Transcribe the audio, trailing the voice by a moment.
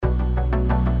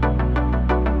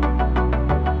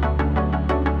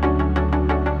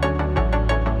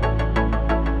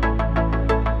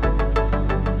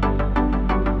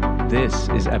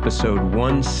is episode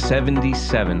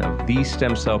 177 of the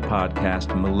Stem Cell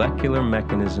Podcast, Molecular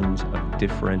Mechanisms of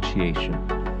Differentiation,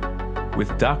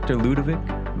 with Dr. Ludovic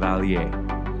Vallier.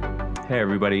 Hey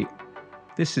everybody,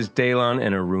 this is Daylon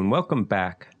and Arun. Welcome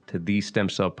back to the Stem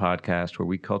Cell Podcast, where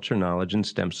we culture knowledge in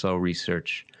stem cell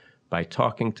research by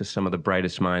talking to some of the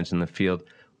brightest minds in the field.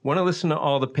 Want to listen to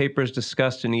all the papers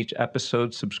discussed in each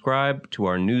episode? Subscribe to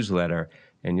our newsletter,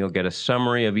 and you'll get a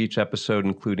summary of each episode,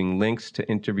 including links to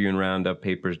interview and roundup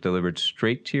papers delivered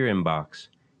straight to your inbox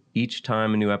each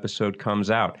time a new episode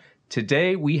comes out.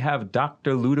 Today, we have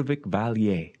Dr. Ludovic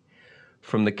Vallier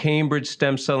from the Cambridge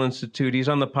Stem Cell Institute. He's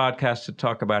on the podcast to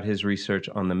talk about his research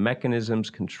on the mechanisms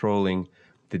controlling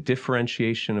the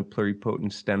differentiation of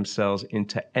pluripotent stem cells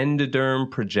into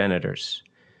endoderm progenitors.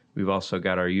 We've also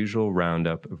got our usual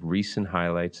roundup of recent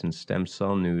highlights in stem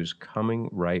cell news coming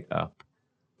right up.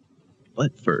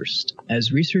 But first,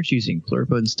 as research using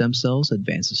pluripotent stem cells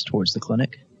advances towards the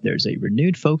clinic, there's a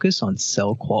renewed focus on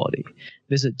cell quality.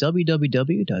 Visit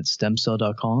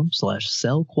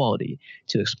www.stemcell.com/cell quality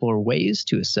to explore ways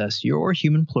to assess your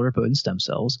human pluripotent stem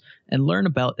cells and learn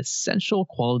about essential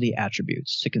quality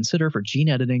attributes to consider for gene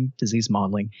editing, disease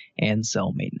modeling, and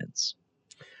cell maintenance.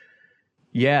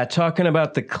 Yeah, talking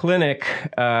about the clinic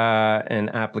and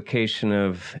application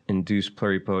of induced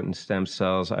pluripotent stem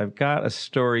cells, I've got a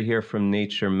story here from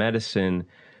Nature Medicine,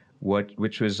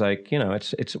 which was like,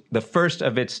 it's the first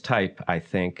of its type, I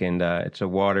think, and it's a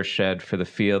watershed for the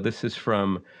field. This is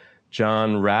from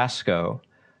John Rasko,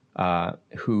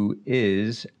 who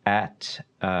is at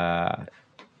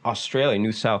Australia,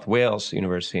 New South Wales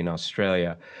University in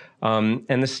Australia.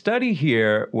 And the study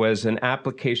here was an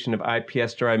application of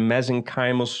iPS-derived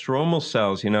mesenchymal stromal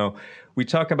cells. We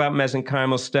talk about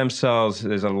mesenchymal stem cells.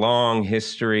 There's a long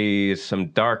history, some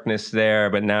darkness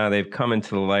there, but now they've come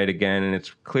into the light again, and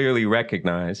it's clearly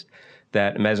recognized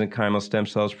that mesenchymal stem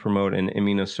cells promote an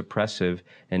immunosuppressive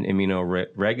and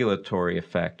immunoregulatory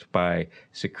effect by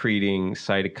secreting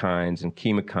cytokines and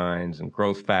chemokines and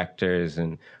growth factors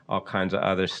and all kinds of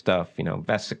other stuff,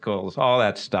 vesicles, all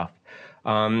that stuff.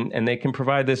 And they can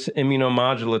provide this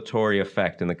immunomodulatory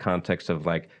effect in the context of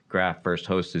like graft versus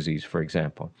host disease, for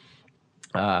example.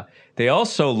 They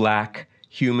also lack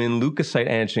human leukocyte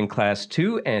antigen class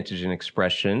 2 antigen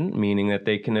expression, meaning that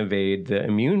they can evade the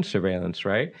immune surveillance,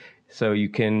 right? So you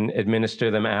can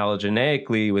administer them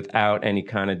allogeneically without any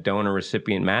kind of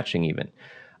donor-recipient matching even.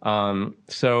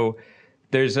 So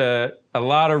there's a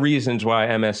lot of reasons why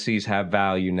MSCs have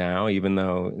value now, even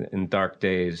though in dark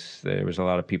days there was a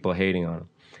lot of people hating on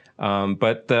them.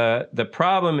 But the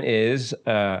problem is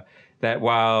that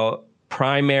while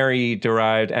primary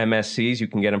derived MSCs, you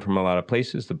can get them from a lot of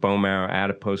places, the bone marrow,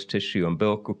 adipose tissue,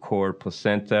 umbilical cord,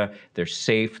 placenta, they're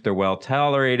safe, they're well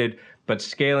tolerated, but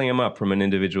scaling them up from an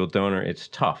individual donor, it's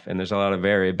tough. And there's a lot of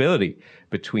variability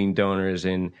between donors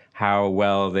in how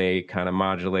well they kind of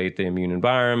modulate the immune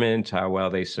environment, how well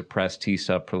they suppress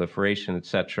T-cell proliferation, et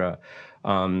cetera.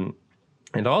 And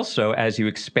also, as you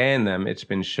expand them, it's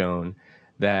been shown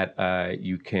that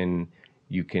you can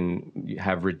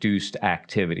have reduced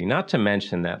activity. Not to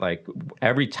mention that, like,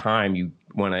 every time you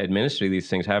want to administer these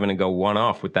things, having to go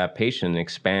one-off with that patient and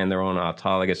expand their own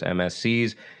autologous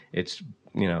MSCs, it's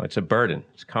a burden.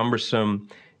 It's cumbersome.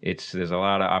 There's a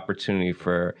lot of opportunity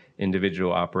for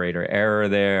individual operator error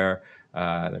there.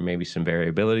 There may be some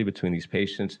variability between these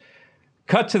patients.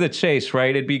 Cut to the chase,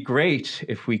 right? It'd be great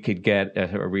if we could get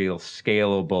a real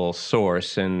scalable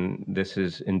source, and this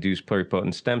is induced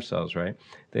pluripotent stem cells, right?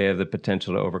 They have the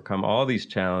potential to overcome all these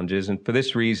challenges, and for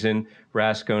this reason,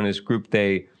 Rasko and his group,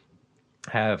 they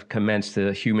have commenced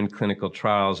the human clinical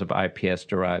trials of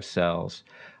iPS-derived cells.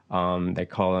 They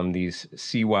call them these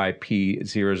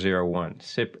CYP001,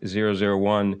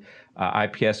 CYP001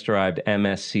 iPS-derived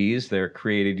MSCs. They're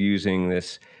created using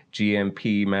this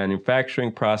GMP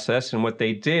manufacturing process. And what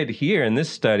they did here in this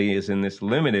study is in this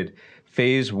limited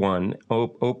phase 1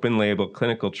 open-label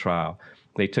clinical trial,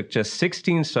 they took just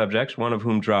 16 subjects, one of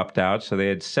whom dropped out. So they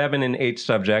had 7 and 8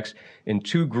 subjects in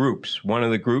 2 groups. One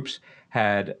of the groups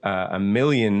had 1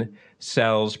 million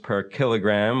cells per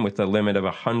kilogram with a limit of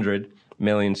 100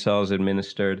 million cells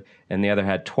administered, and the other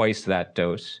had twice that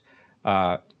dose.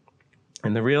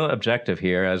 And the real objective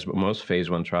here, as most phase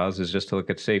 1 trials, is just to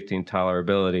look at safety and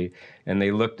tolerability. And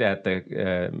they looked at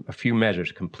a few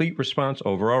measures: complete response,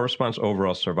 overall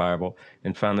survival,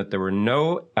 and found that there were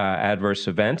no adverse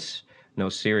events, no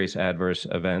serious adverse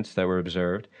events that were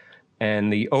observed.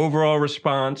 And the overall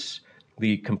response,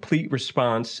 the complete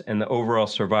response and the overall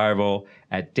survival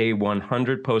at day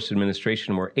 100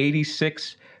 post-administration were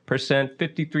 86%,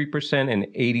 53%, and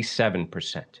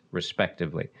 87%,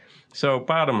 respectively. So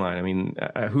bottom line, I mean,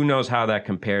 who knows how that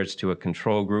compares to a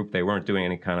control group? They weren't doing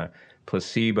any kind of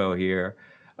placebo here.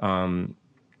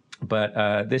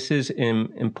 But this is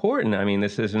important. I mean,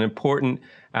 this is an important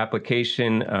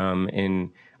application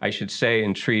I should say,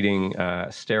 in treating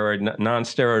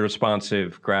non-steroid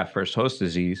responsive graft-versus-host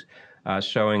disease,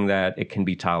 showing that it can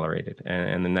be tolerated.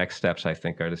 And the next steps, I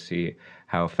think, are to see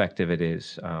how effective it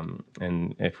is.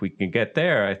 And if we can get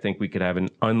there, I think we could have an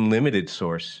unlimited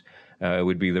source. It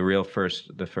would be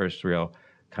the first real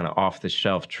kind of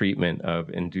off-the-shelf treatment of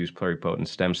induced pluripotent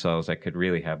stem cells that could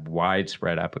really have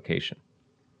widespread application.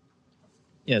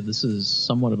 Yeah, this is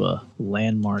somewhat of a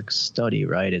landmark study,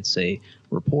 right? It's a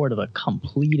report of a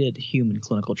completed human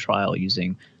clinical trial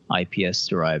using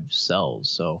iPS-derived cells.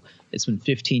 So it's been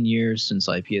 15 years since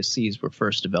iPSCs were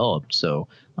first developed. So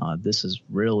this is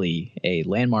really a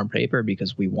landmark paper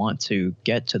because we want to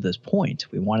get to this point.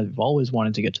 We've always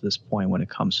wanted to get to this point when it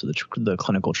comes to the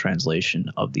clinical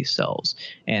translation of these cells.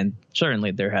 And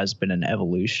certainly there has been an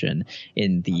evolution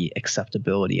in the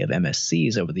acceptability of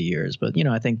MSCs over the years. But,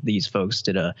 I think these folks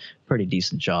did a pretty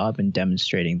decent job in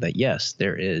demonstrating that, yes,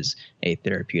 there is a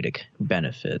therapeutic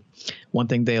benefit. One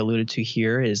thing they alluded to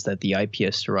here is that the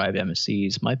iPS-derived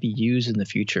MSCs might be used in the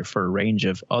future for a range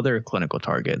of other clinical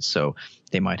targets. So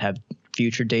they might have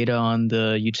future data on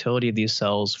the utility of these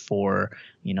cells for,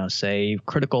 say,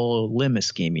 critical limb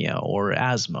ischemia or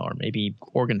asthma or maybe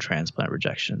organ transplant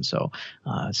rejection. So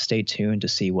stay tuned to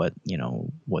see what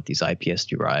these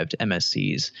iPS-derived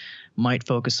MSCs might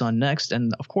focus on next.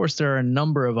 And of course, there are a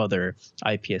number of other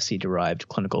iPSC-derived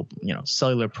clinical,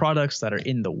 cellular products that are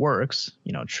in the works,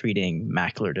 treating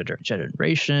macular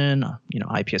degeneration,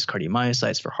 iPS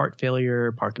cardiomyocytes for heart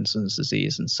failure, Parkinson's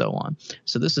disease, and so on.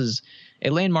 So this is a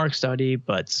landmark study,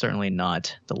 but certainly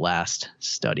not the last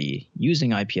study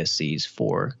using iPSCs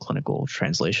for clinical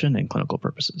translation and clinical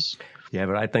purposes. Yeah,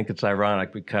 but I think it's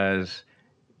ironic because,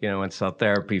 when cell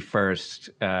therapy first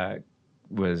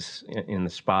was in the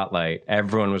spotlight,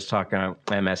 everyone was talking about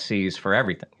MSCs for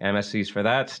everything. MSCs for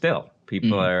that. Still,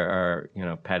 people are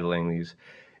peddling these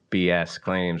BS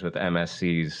claims with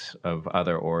MSCs of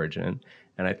other origin.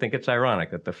 And I think it's ironic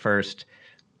that the first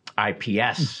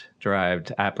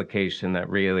iPS-derived application that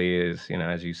really is,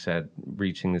 as you said,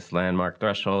 reaching this landmark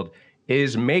threshold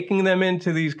is making them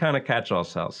into these kind of catch-all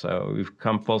cells. So we've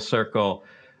come full circle.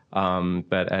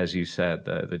 But as you said,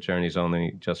 the journey's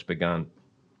only just begun.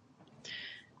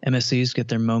 MSCs get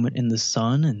their moment in the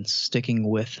sun, and sticking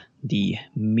with the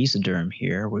mesoderm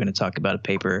here, we're going to talk about a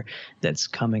paper that's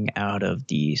coming out of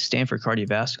the Stanford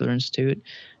Cardiovascular Institute,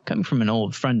 coming from an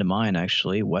old friend of mine,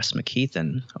 actually, Wes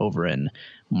McKeithen, over in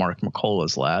Mark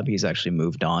McCullough's lab. He's actually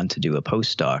moved on to do a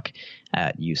postdoc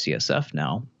at UCSF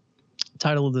now. The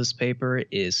title of this paper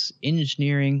is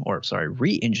Re-engineering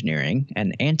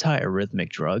an anti-arrhythmic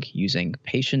drug using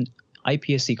patient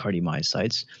iPSC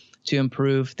cardiomyocytes to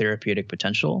improve therapeutic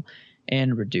potential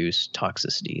and reduce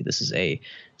toxicity. This is a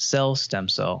cell stem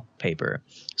cell paper.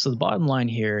 So the bottom line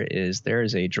here is there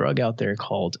is a drug out there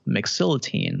called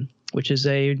mexiletine, which is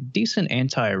a decent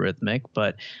antiarrhythmic,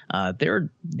 but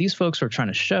these folks are trying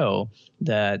to show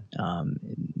that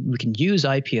we can use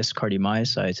iPS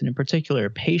cardiomyocytes, and in particular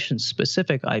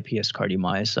patient-specific iPS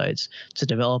cardiomyocytes, to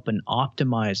develop an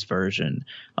optimized version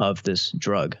of this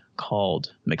drug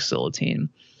called mexiletine.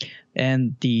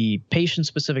 And the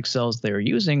patient-specific cells they were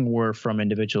using were from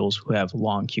individuals who have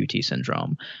long QT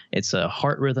syndrome. It's a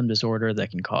heart rhythm disorder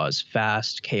that can cause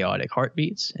fast, chaotic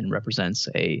heartbeats and represents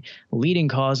a leading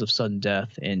cause of sudden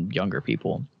death in younger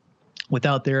people.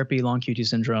 Without therapy, long QT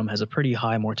syndrome has a pretty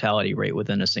high mortality rate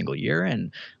within a single year,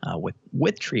 and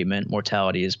with treatment,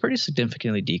 mortality is pretty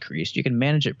significantly decreased. You can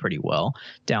manage it pretty well,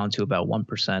 down to about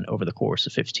 1% over the course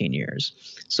of 15 years.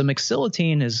 So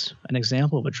mexiletine is an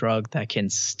example of a drug that can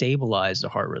stabilize the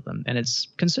heart rhythm, and it's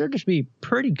considered to be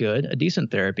pretty good, a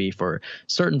decent therapy for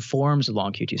certain forms of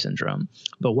long QT syndrome.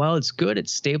 But while it's good at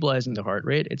stabilizing the heart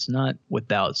rate, it's not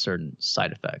without certain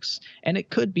side effects, and it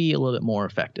could be a little bit more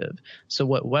effective. So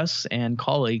what Wes and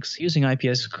colleagues using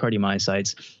iPS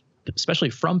cardiomyocytes, especially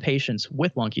from patients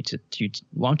with long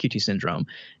QT syndrome,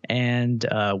 and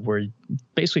we're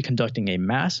basically conducting a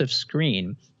massive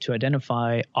screen to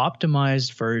identify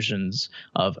optimized versions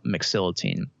of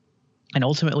mexiletine. And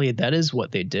ultimately, that is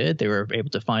what they did. They were able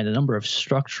to find a number of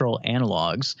structural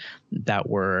analogs that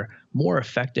were more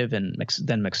effective than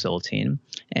mexiletine.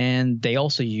 And they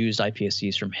also used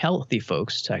iPSCs from healthy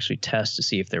folks to actually test to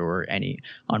see if there were any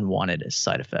unwanted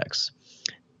side effects.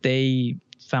 They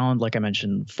found, like I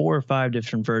mentioned, 4 or 5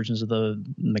 different versions of the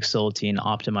McSillatine,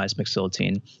 optimized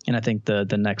McSillatine. And I think the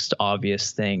next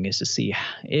obvious thing is to see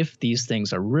if these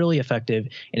things are really effective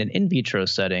in an in vitro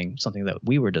setting, something that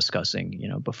we were discussing,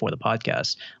 before the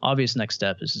podcast. Obvious next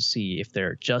step is to see if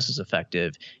they're just as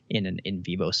effective in an in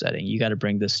vivo setting. You got to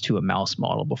bring this to a mouse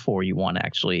model before you want to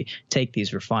actually take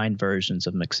these refined versions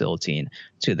of McSillatine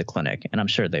to the clinic. And I'm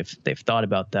sure they've thought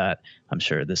about that. I'm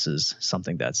sure this is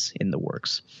something that's in the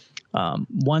works.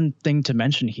 One thing to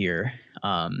mention here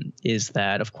is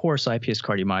that, of course, iPS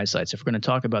cardiomyocytes, if we're going to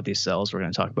talk about these cells, we're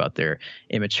going to talk about their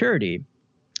immaturity.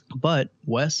 But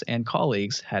Wes and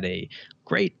colleagues had a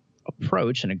great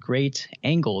approach and a great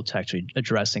angle to actually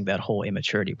addressing that whole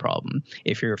immaturity problem.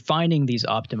 If you're finding these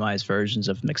optimized versions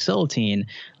of McSillatine,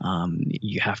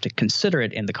 you have to consider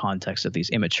it in the context of these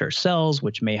immature cells,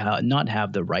 which may not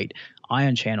have the right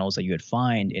ion channels that you would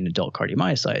find in adult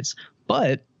cardiomyocytes.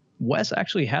 But Wes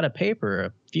actually had a paper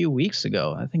a few weeks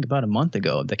ago, I think about a month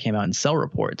ago, that came out in Cell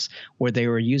Reports, where they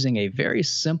were using a very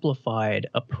simplified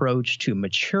approach to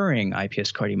maturing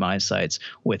iPS cardiomyocytes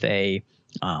with a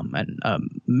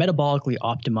metabolically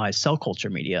optimized cell culture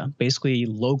media, basically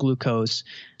low glucose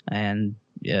and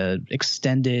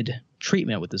extended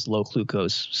treatment with this low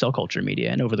glucose cell culture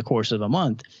media. And over the course of a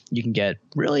month, you can get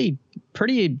really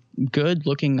pretty good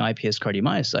looking iPS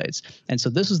cardiomyocytes. And so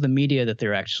this is the media that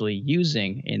they're actually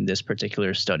using in this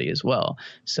particular study as well.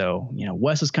 So,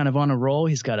 Wes is kind of on a roll.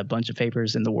 He's got a bunch of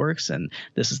papers in the works, and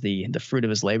this is the fruit of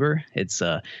his labor. It's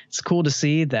cool to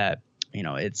see that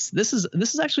this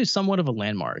is actually somewhat of a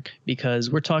landmark, because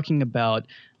we're talking about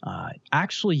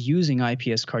actually using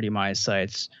iPS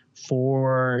cardiomyocytes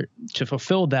to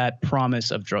fulfill that promise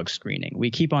of drug screening.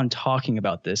 We keep on talking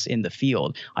about this in the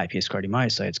field. iPS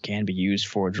cardiomyocytes can be used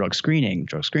for drug screening,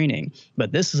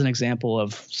 but this is an example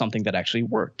of something that actually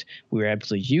worked. We were able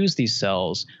to use these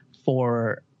cells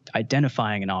for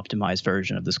identifying an optimized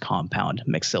version of this compound,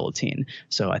 McSillatine.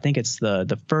 So I think it's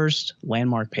the first true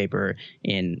landmark paper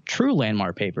in the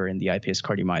iPS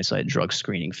cardiomyocyte drug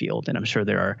screening field, and I'm sure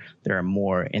there are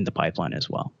more in the pipeline as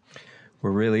well. We're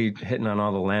really hitting on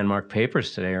all the landmark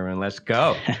papers today, Aaron. Let's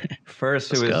go.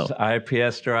 First, it was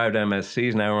iPS-derived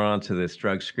MSCs. Now we're on to this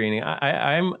drug screening.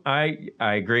 I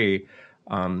agree.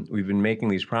 We've been making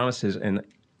these promises, and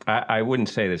I wouldn't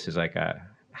say this is like a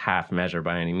half measure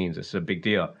by any means. It's a big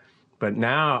deal. But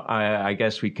now I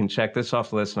guess we can check this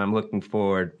off the list, and I'm looking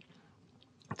forward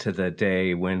to the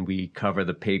day when we cover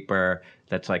the paper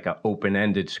that's like an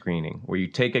open-ended screening, where you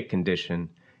take a condition,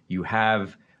 you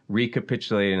have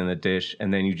recapitulated in the dish,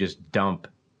 and then you just dump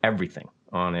everything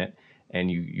on it, and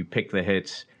you pick the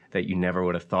hits that you never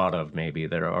would have thought of, maybe,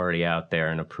 that are already out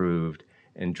there and approved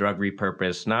and drug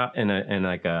repurposed, not in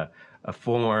like a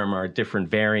form or a different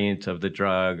variant of the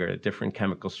drug or a different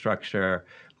chemical structure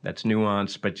that's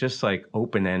nuanced, but just like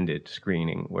open-ended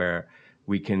screening, where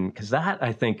we can, because that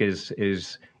I think is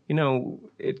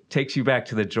it takes you back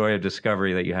to the joy of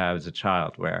discovery that you have as a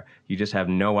child, where you just have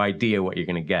no idea what you're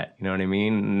going to get. You know what I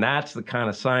mean? And that's the kind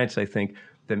of science, I think,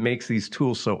 that makes these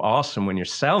tools so awesome when you're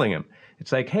selling them.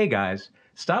 It's like, hey guys,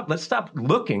 let's stop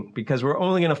looking, because we're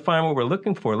only going to find what we're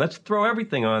looking for. Let's throw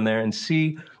everything on there and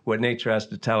see what nature has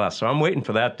to tell us. So I'm waiting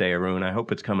for that day, Arun. I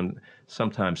hope it's coming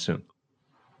sometime soon.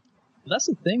 That's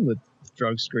the thing with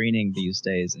drug screening these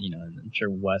days. And I'm sure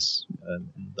Wes,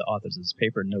 the authors of this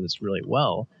paper, know this really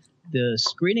well. The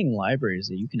screening libraries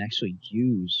that you can actually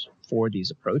use for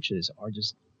these approaches are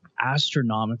just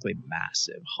astronomically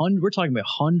massive. We're talking about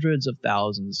hundreds of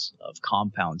thousands of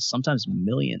compounds, sometimes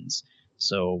millions.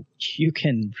 So you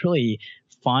can really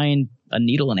find a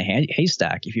needle in a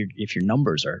haystack if your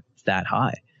numbers are that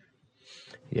high.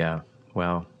 Yeah,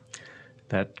 well,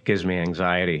 that gives me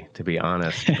anxiety, to be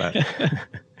honest. But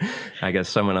I guess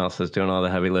someone else is doing all the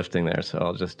heavy lifting there, so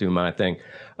I'll just do my thing.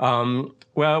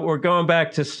 Well, we're going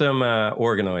back to some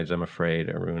organoids, I'm afraid,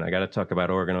 Arun. I got to talk about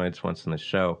organoids once in the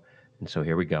show, and so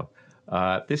here we go.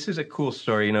 This is a cool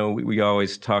story. We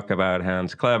always talk about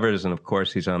Hans Clevers, and of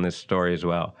course he's on this story as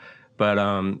well. But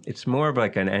it's more of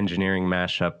like an engineering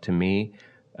mashup to me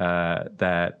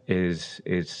that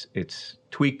it's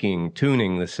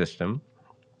tuning the system.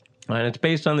 And it's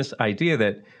based on this idea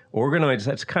that organoids,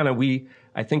 that's kind of,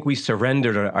 I think we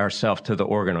surrendered ourselves to the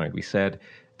organoid. We said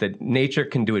that nature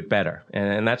can do it better.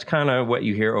 And that's kind of what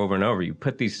you hear over and over. You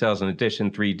put these cells in a dish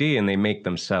in 3D and they make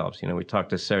themselves. We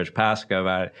talked to Serge Pasca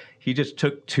about it. He just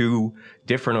took 2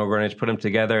 different organoids, put them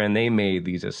together, and they made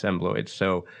these assembloids.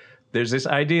 So there's this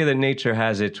idea that nature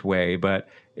has its way, but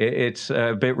it's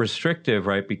a bit restrictive,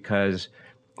 right? Because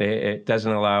it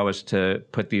doesn't allow us to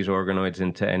put these organoids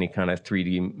into any kind of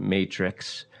 3D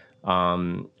matrix.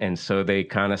 And so they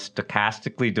kind of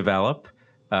stochastically develop,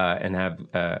 and have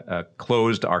a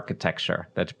closed architecture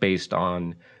that's based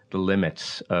on the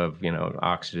limits of,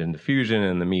 oxygen diffusion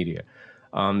and the media.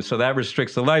 So that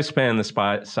restricts the lifespan,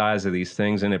 the size of these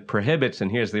things, and it prohibits,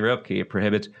 and here's the real key, it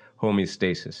prohibits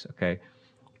homeostasis, okay?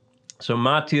 So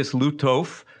Matthias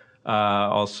Luthoff,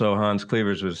 also Hans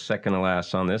Clevers was second to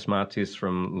last on this, Matthias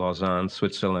from Lausanne,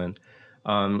 Switzerland.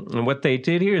 And what they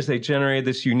did here is they generated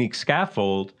this unique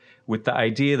scaffold with the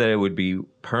idea that it would be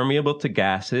permeable to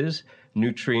gases,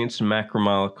 nutrients, and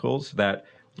macromolecules that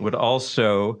would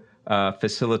also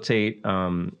facilitate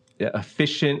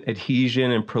efficient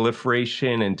adhesion and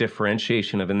proliferation and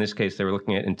differentiation of, in this case, they were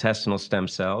looking at intestinal stem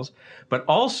cells, but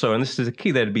also, and this is a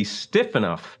key, that it'd be stiff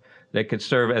enough that could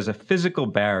serve as a physical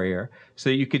barrier so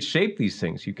that you could shape these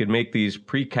things. You could make these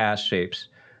precast shapes,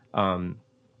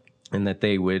 and that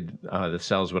they would, the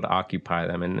cells would occupy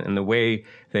them. And the way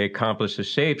they accomplished the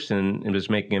shapes, and it was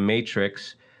making a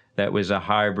matrix that was a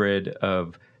hybrid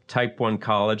of type 1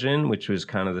 collagen, which was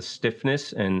kind of the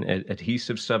stiffness and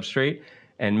adhesive substrate,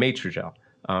 and matrigel,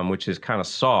 which is kind of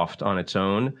soft on its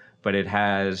own, but it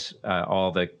has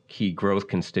all the key growth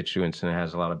constituents, and it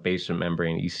has a lot of basement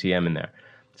membrane, ECM, in there.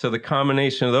 So the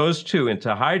combination of those two into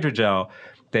hydrogel,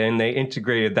 then they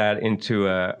integrated that into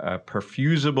a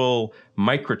perfusable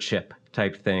microchip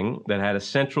type thing that had a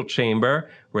central chamber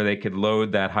where they could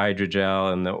load that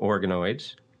hydrogel and the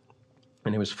organoids.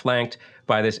 And it was flanked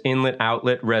by this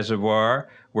inlet-outlet reservoir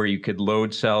where you could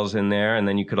load cells in there, and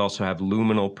then you could also have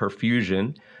luminal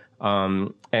perfusion.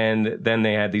 And then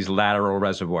they had these lateral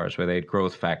reservoirs where they had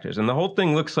growth factors. And the whole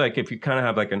thing looks like, if you kind of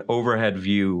have like an overhead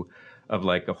view of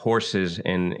like a horses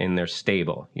in their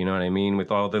stable, you know what I mean?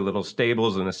 With all the little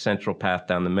stables and a central path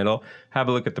down the middle. Have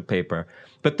a look at the paper.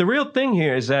 But the real thing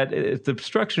here is that the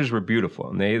structures were beautiful,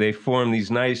 and they form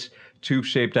these nice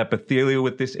tube-shaped epithelial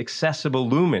with this accessible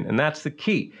lumen, and that's the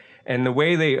key. And the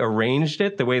way they arranged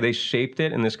it, the way they shaped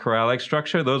it in this corral-like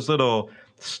structure, those little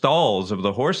stalls of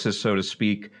the horses, so to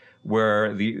speak,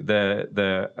 were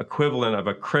the equivalent of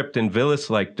a crypt and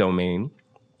villus-like domain.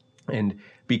 And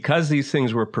because these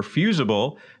things were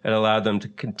perfusible, it allowed them to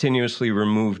continuously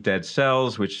remove dead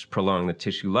cells, which prolonged the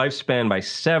tissue lifespan by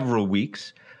several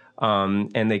weeks.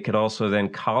 And they could also then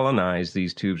colonize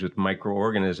these tubes with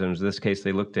microorganisms. In this case,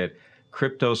 they looked at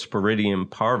Cryptosporidium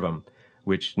parvum,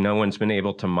 which no one's been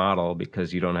able to model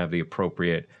because you don't have the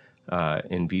appropriate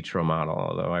in vitro model,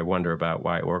 although I wonder about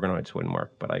why organoids wouldn't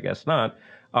work, but I guess not.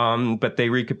 But they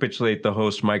recapitulate the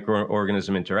host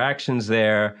microorganism interactions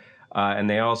there. And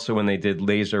they also, when they did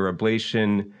laser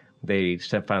ablation, they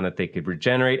found that they could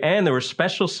regenerate. And there were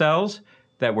special cells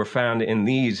that were found in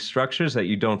these structures that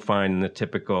you don't find in the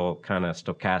typical kind of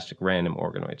stochastic random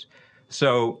organoids.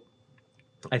 So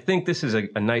I think this is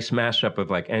a nice mashup of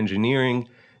like engineering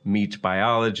meets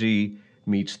biology,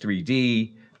 meets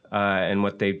 3D. And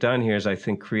what they've done here is, I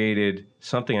think, created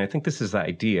something. I think this is the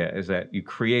idea, is that you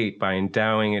create, by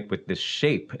endowing it with this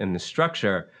shape and the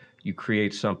structure, you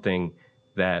create something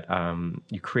that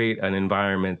you create an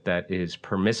environment that is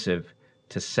permissive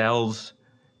to cells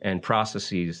and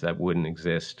processes that wouldn't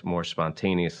exist more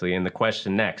spontaneously. And the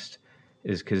question next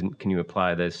is, can you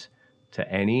apply this to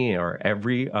any or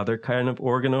every other kind of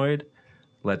organoid?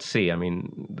 Let's see. I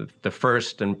mean, the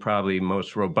first and probably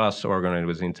most robust organoid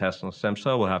was the intestinal stem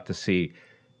cell. We'll have to see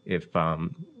if, I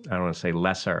don't want to say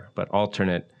lesser, but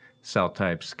alternate cell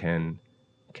types can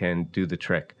do the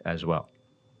trick as well.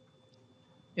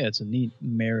 Yeah, it's a neat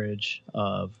marriage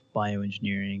of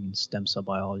bioengineering and stem cell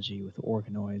biology with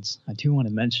organoids. I do want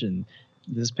to mention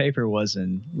this paper was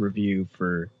in review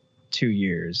for 2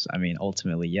 years. I mean,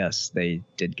 ultimately, yes, they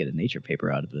did get a Nature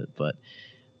paper out of it, but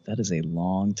that is a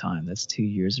long time. That's 2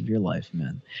 years of your life,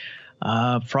 man.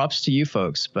 Props to you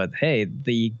folks. But hey,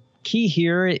 the key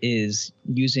here is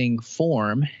using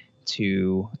form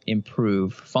to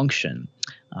improve function.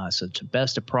 So to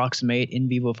best approximate in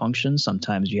vivo function,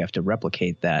 sometimes you have to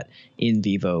replicate that in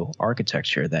vivo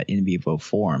architecture, that in vivo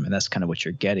form. And that's kind of what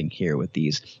you're getting here with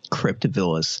these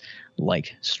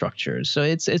cryptovillus-like structures. So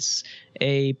it's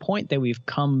a point that we've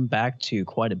come back to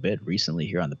quite a bit recently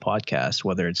here on the podcast,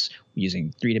 whether it's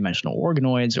using three-dimensional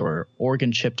organoids or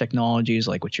organ chip technologies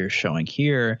like what you're showing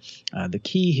here. The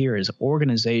key here is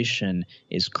organization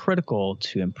is critical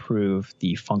to improve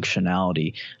the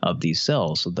functionality of these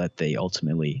cells so that they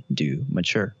ultimately do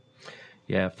mature.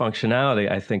 Yeah, functionality,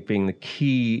 I think, being the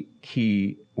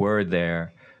key word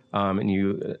there. And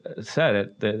you said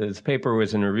it, this paper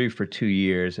was in review for 2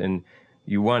 years, and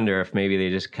you wonder if maybe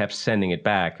they just kept sending it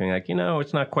back. And like,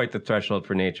 it's not quite the threshold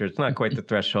for Nature. It's not quite the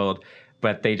threshold,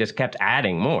 but they just kept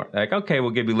adding more. Like, okay, we'll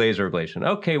give you laser ablation.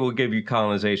 Okay, we'll give you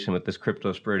colonization with this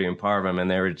Cryptosporidium parvum. And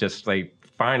they were just like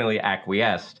finally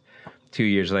acquiesced 2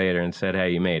 years later and said,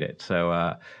 hey, you made it. So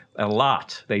a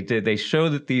lot. They show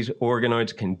that these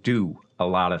organoids can do a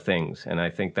lot of things. And I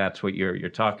think that's what you're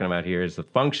talking about here is the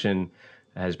function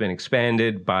has been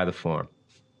expanded by the form.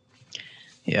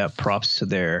 Yeah, props to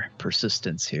their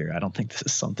persistence here. I don't think this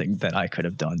is something that I could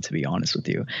have done, to be honest with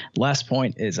you. Last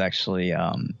point is actually,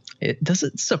 does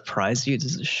it surprise you,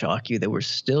 does it shock you that we're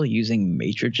still using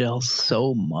Matrigel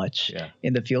so much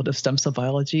in the field of stem cell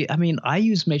biology? I mean, I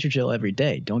use Matrigel every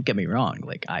day. Don't get me wrong.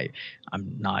 Like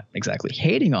I'm not exactly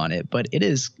hating on it, but it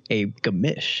is a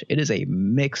gamish. It is a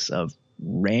mix of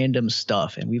random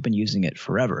stuff, and we've been using it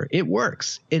forever. It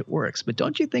works, but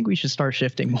don't you think we should start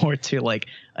shifting more to like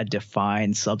a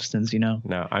defined substance? No,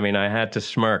 I mean, I had to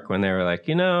smirk when they were like,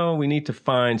 we need to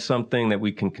find something that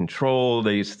we can control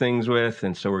these things with,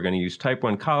 and so we're going to use type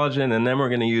 1 collagen, and then we're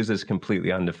going to use this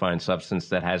completely undefined substance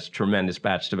that has tremendous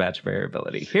batch-to-batch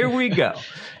variability. Here we go.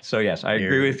 So yes, I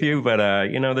agree with you, but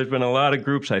there's been a lot of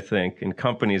groups, I think, and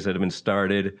companies that have been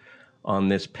started on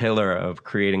this pillar of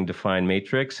creating defined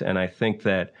matrix, and I think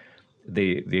that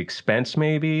the expense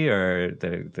maybe or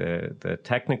the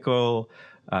technical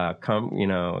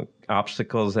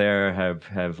obstacles there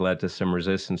have led to some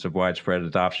resistance of widespread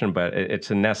adoption, but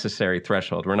it's a necessary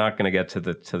threshold. We're not going to get to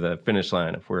the finish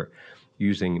line if we're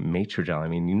using Matrigel. I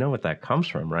mean, you know what that comes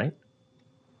from, right?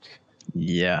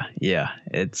 Yeah,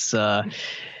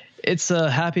 it's a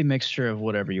happy mixture of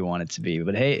whatever you want it to be.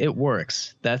 But hey, it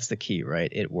works. That's the key, right?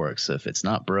 It works. So if it's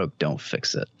not broke, don't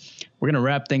fix it. We're going to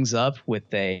wrap things up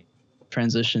with a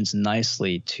transitions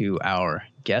nicely to our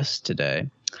guest today,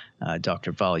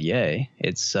 Dr. Vallier.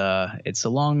 It's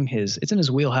in his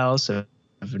wheelhouse of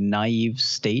naive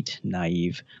state,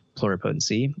 naive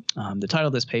pluripotency. The title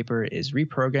of this paper is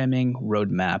Reprogramming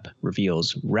Roadmap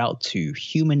Reveals Route to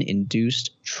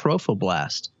Human-Induced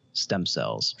Trophoblast Stem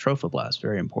Cells. Trophoblast,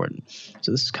 very important.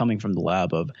 So this is coming from the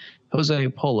lab of Jose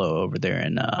Polo over there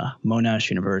in Monash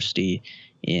University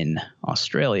in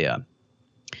Australia.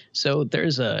 So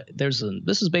this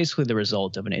is basically the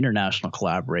result of an international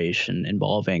collaboration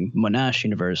involving Monash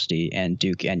University and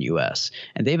Duke NUS.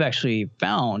 And they've actually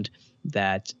found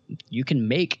that you can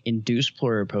make induced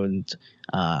pluripotent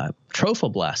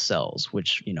trophoblast cells,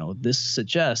 which, this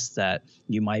suggests that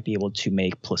you might be able to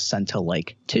make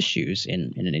placenta-like tissues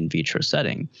in an in vitro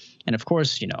setting. And of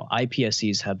course,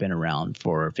 iPSCs have been around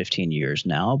for 15 years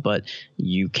now, but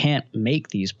you can't make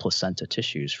these placenta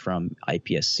tissues from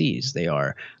iPSCs.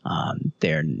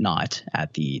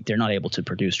 They're not able to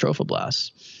produce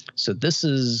trophoblasts. So this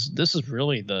is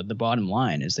really the bottom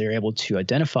line, is they're able to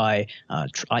identify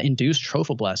induced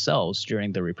trophoblast cells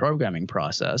during the reprogramming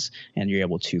process, and you're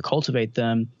able to cultivate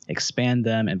them, expand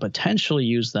them, and potentially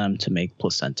use them to make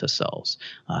placenta cells.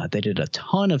 They did a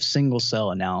ton of single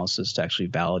cell analysis to actually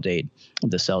validate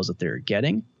the cells that they're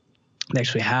getting. They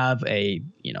actually have a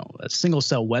single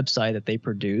cell website that they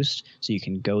produced, so you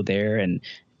can go there and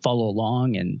follow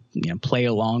along and play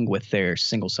along with their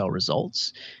single cell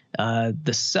results.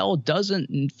 The cell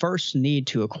doesn't first need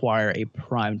to acquire a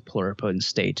primed pluripotent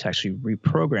state to actually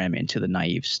reprogram into the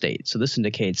naive state. So this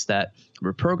indicates that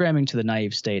reprogramming to the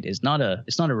naive state is not a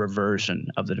reversion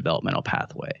of the developmental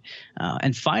pathway.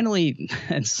 And finally,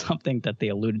 and something that they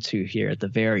alluded to here at the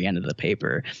very end of the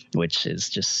paper, which is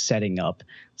just setting up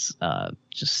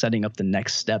the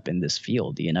next step in this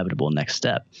field, the inevitable next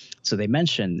step. So they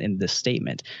mention in this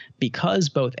statement, because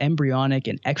both embryonic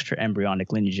and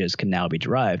extra-embryonic lineages can now be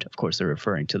derived, of course they're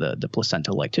referring to the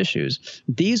placenta-like tissues,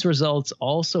 these results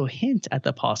also hint at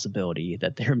the possibility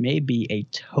that there may be a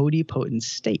totipotent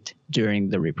state during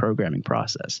the reprogramming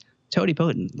process.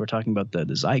 Totipotent, we're talking about the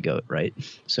zygote, right?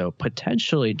 So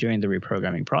potentially during the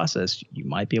reprogramming process, you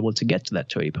might be able to get to that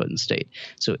totipotent state.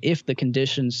 So if the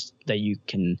conditions that you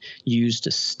can use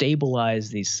to stabilize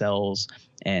these cells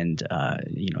and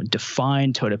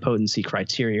define totipotency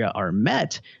criteria are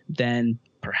met, then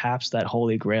perhaps that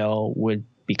holy grail would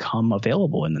become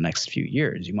available in the next few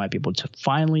years. You might be able to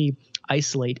finally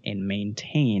isolate and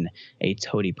maintain a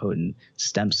totipotent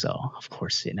stem cell. Of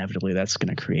course, inevitably, that's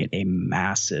going to create a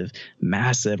massive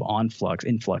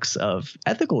influx of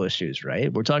ethical issues,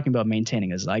 right? We're talking about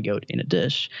maintaining a zygote in a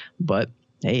dish, but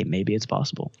hey, maybe it's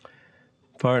possible.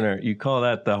 Partner, you call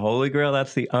that the Holy Grail?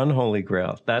 That's the unholy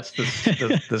Grail. That's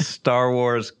the Star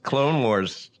Wars, Clone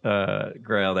Wars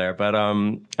Grail there. But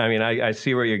I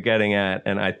see where you're getting at,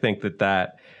 and I think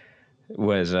that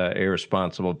was an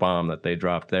irresponsible bomb that they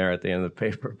dropped there at the end of the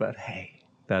paper. But hey,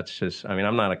 that's just,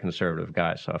 I'm not a conservative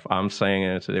guy, so if I'm saying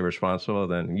it's irresponsible,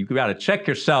 then you got to check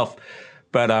yourself.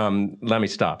 But let me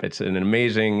stop. It's an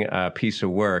amazing piece of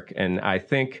work, and I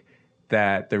think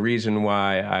that the reason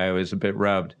why I was a bit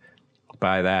rubbed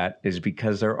by that is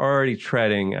because they're already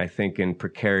treading, I think, in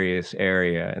precarious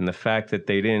area. And the fact that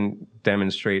they didn't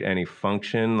demonstrate any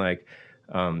function, like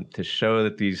to show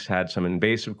that these had some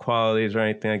invasive qualities or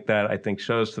anything like that, I think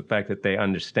shows the fact that they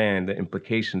understand the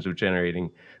implications of generating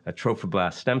a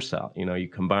trophoblast stem cell. You know, you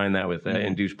combine that with an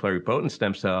induced pluripotent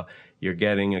stem cell, you're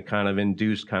getting a kind of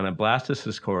induced kind of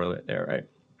blastocyst correlate there, right?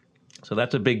 So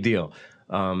that's a big deal.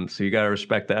 So you got to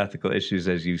respect the ethical issues,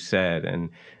 as you said, and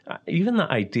even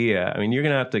the idea. I mean, you're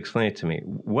going to have to explain it to me.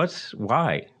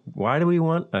 Why? Why do we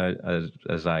want a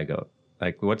zygote?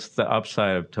 Like, what's the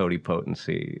upside of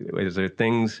totipotency? Is there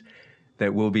things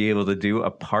that we'll be able to do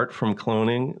apart from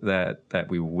cloning that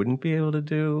we wouldn't be able to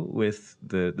do with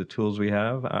the tools we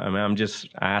have? I mean, I'm just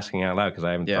asking out loud because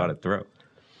I haven't thought it through.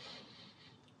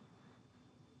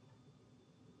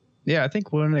 Yeah, I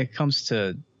think when it comes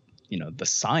to the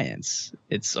science,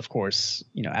 it's, of course,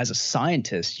 as a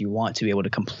scientist, you want to be able to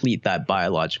complete that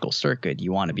biological circuit.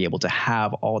 You want to be able to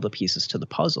have all the pieces to the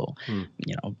puzzle,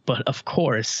 but of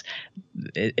course,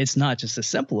 it's not just as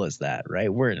simple as that,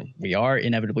 right? We are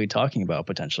inevitably talking about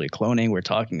potentially cloning. We're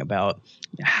talking about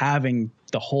having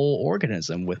the whole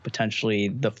organism with potentially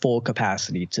the full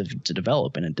capacity to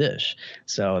develop in a dish.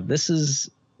 So this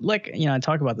is, like, I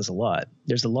talk about this a lot.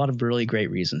 There's a lot of really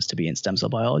great reasons to be in stem cell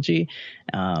biology.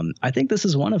 I think this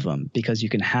is one of them, because you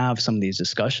can have some of these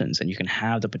discussions and you can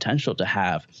have the potential to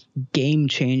have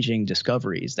game-changing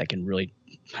discoveries that can really,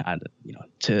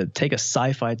 to take a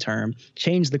sci-fi term,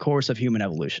 change the course of human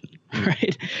evolution,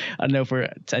 right? I don't know if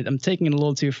I'm taking it a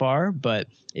little too far, but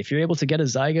if you're able to get a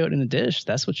zygote in a dish,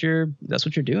 that's what you're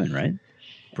doing, right?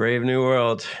 Brave New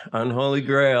World, unholy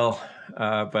grail.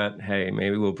 But hey,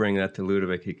 maybe we'll bring that to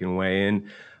Ludovic. He can weigh in.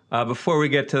 Before we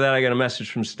get to that, I got a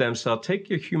message from Stem Cell. Take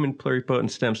your human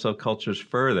pluripotent stem cell cultures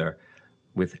further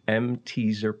with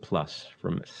M-Teaser Plus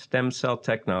from Stem Cell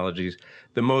Technologies,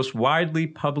 the most widely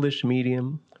published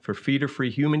medium for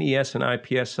feeder-free human ES and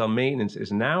iPS cell maintenance,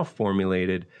 is now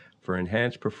formulated for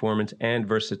enhanced performance and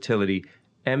versatility.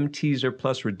 M-Teaser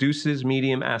Plus reduces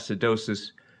medium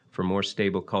acidosis for more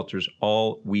stable cultures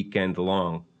all weekend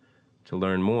long. To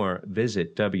learn more,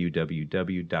 visit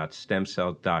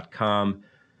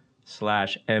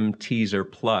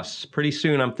www.stemcell.com/mteaserplus. Pretty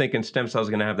soon, I'm thinking Stem Cell's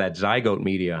going to have that zygote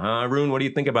media, huh? Arun, what do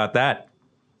you think about that?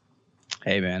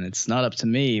 Hey, man, it's not up to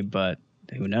me, but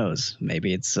who knows?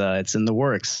 Maybe it's in the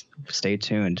works. Stay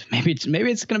tuned. Maybe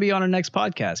it's going to be on our next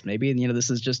podcast. Maybe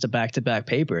this is just a back-to-back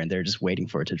paper, and they're just waiting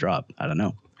for it to drop. I don't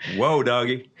know. Whoa,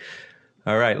 doggy.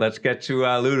 All right, let's get to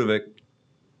Ludovic.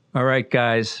 All right,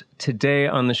 guys. Today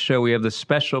on the show, we have the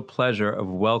special pleasure of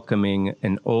welcoming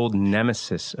an old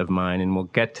nemesis of mine, and we'll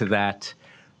get to that.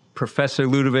 Professor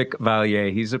Ludovic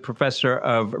Vallier. He's a professor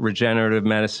of regenerative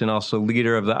medicine, also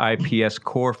leader of the IPS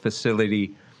core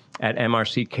facility at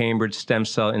MRC Cambridge Stem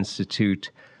Cell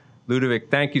Institute. Ludovic,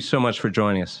 thank you so much for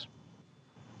joining us.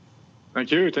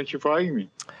 Thank you. Thank you for having me.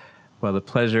 Well, the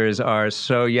pleasure is ours.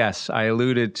 So, yes, I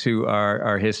alluded to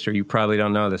our history. You probably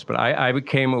don't know this, but I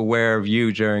became aware of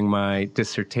you during my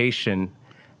dissertation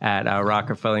at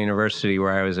Rockefeller University,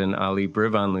 where I was in Ali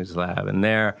Brivanlu's lab. And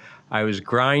there I was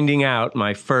grinding out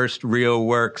my first real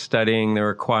work studying the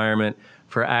requirement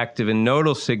for active and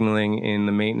nodal signaling in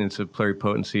the maintenance of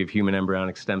pluripotency of human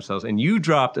embryonic stem cells. And you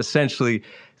dropped essentially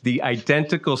the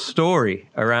identical story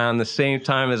around the same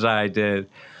time as I did.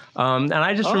 And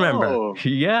I just remember,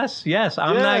 yes,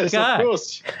 I'm that guy. Of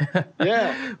course.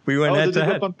 Yeah. We went head to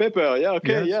head. Development paper. Yeah,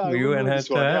 okay, yes, we went head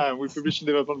to head. Yeah, we published in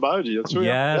Development Biology. That's true.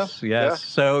 Yes.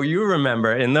 So you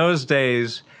remember, in those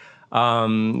days,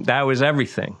 that was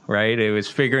everything, right? It was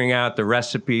figuring out the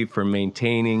recipe for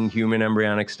maintaining human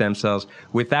embryonic stem cells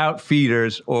without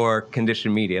feeders or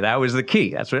conditioned media. That was the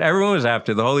key. That's what everyone was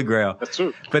after, the Holy Grail. That's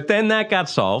true. But then that got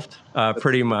solved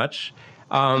pretty much.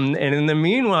 And in the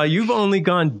meanwhile, you've only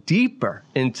gone deeper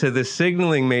into the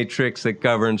signaling matrix that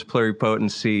governs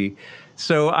pluripotency.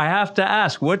 So I have to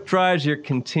ask, what drives your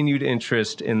continued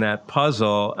interest in that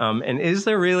puzzle? And is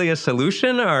there really a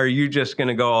solution, or are you just going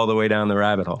to go all the way down the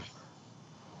rabbit hole?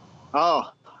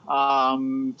 So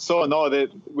no,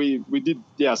 we did,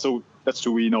 yeah. So that's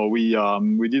true. We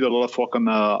did a lot of work on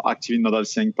activin nodal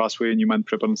signaling pathway in human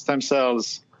pluripotent stem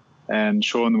cells, and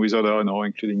shown with other,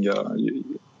 including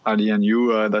Ali and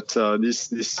you, that this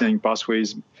signaling pathway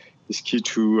is key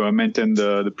to maintain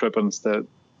the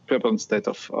pluripotent state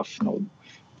of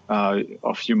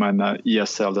human ES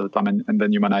cells at the time, and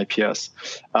then human IPS.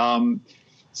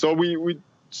 So we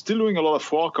still doing a lot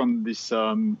of work on this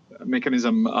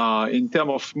mechanism in terms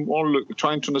of more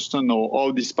trying to understand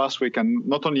how this pathway can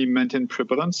not only maintain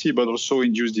pluripotency but also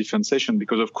induce differentiation,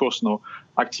 because of course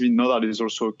activin nodal is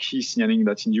also a key signaling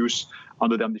that induce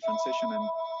endoderm differentiation and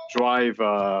drive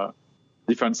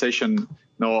differentiation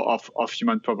of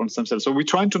human pluripotent stem cells. So we're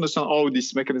trying to understand how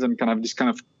this mechanism can have this kind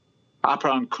of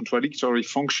apparent contradictory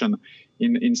function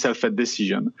in cell-fed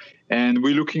decision. And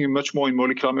we're looking much more in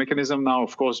molecular mechanism now,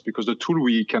 of course, because the tool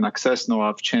we can access now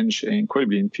have changed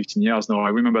incredibly in 15 years now. I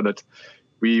remember that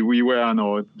we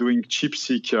were doing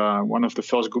ChIP-seq, one of the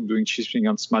first group doing ChIP-seq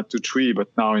on SMAD2/3, but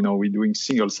now we're doing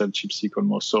single-cell ChIP-seq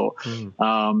almost. So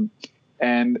we're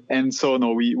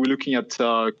looking at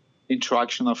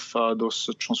interaction of those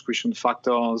transcription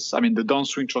factors. I mean, the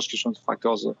downstream transcription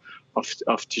factors of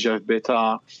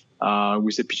TGF-beta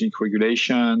with epigenetic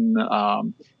regulation.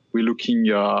 We're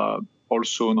looking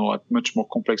also at much more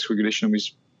complex regulation with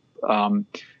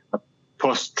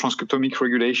post-transcriptomic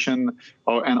regulation,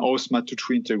 and also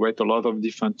SMAD2/3 integrate a lot of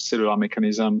different cellular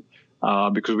mechanisms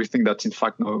because we think that, in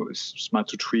fact,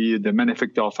 SMAD2/3, the main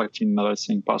effector of actin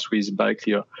noticing pathway is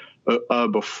likely a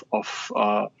hub of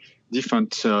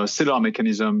different cellular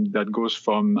mechanism that goes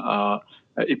from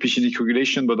epigenetic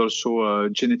regulation, but also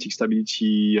genetic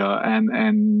stability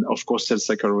and of course cell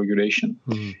cycle regulation.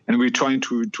 And we're trying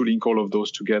to link all of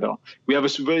those together. We have a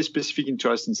very specific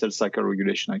interest in cell cycle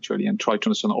regulation actually, and try to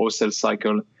understand how cell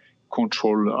cycle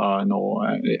control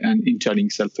and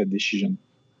interlink cell-fed decision.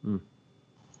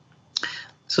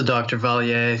 So Dr.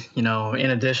 Vallier, in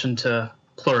addition to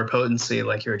pluripotency,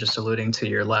 like you were just alluding to,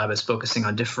 your lab is focusing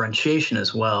on differentiation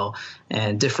as well,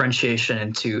 and differentiation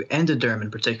into endoderm in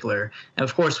particular. And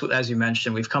of course, as you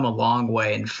mentioned, we've come a long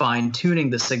way in fine-tuning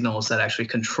the signals that actually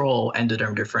control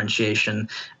endoderm differentiation.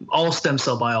 All stem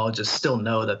cell biologists still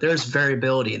know that there's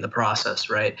variability in the process,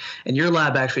 right? And your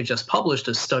lab actually just published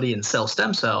a study in Cell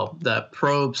Stem Cell that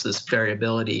probes this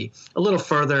variability a little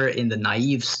further in the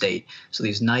naive state, so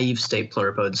these naive state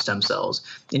pluripotent stem cells.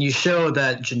 And you show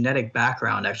that genetic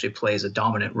background actually plays a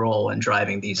dominant role in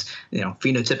driving these,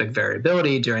 phenotypic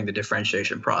variability during the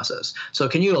differentiation process. So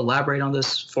can you elaborate on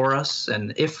this for us?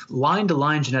 And if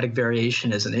line-to-line genetic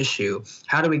variation is an issue,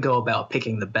 how do we go about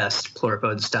picking the best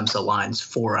pluripotent stem cell lines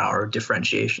for our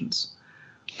differentiations?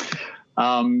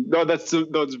 No, that's a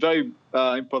very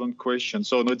important question.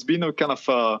 So it's been a kind of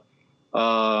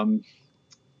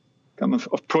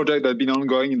project that's been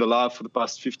ongoing in the lab for the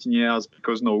past 15 years,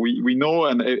 because we know,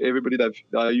 and everybody that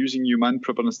are using human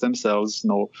pluripotent stem cells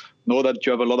know that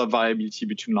you have a lot of variability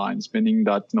between lines, meaning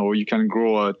that you can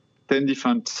grow 10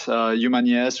 different human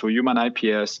ES or human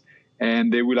iPS,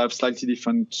 and they will have slightly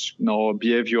different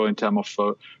behavior in terms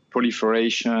of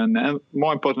proliferation, and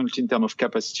more importantly in terms of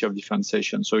capacity of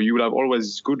differentiation. So you will have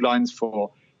always good lines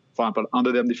for example,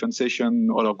 endoderm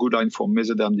differentiation, or a good line for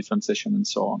mesoderm differentiation, and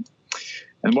so on.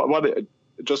 And an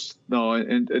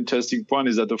interesting point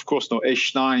is that, of course,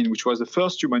 H9, which was the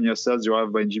first human ES cells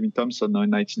derived by Jimmy Thompson in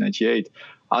 1998,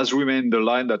 has remained the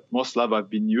line that most labs have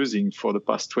been using for the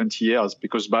past 20 years,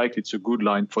 because basically it's a good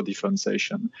line for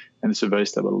differentiation, and it's a very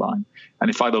stable line. And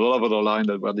in fact, a lot of other lines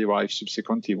that were derived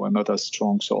subsequently were not as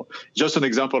strong. So just an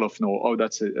example of how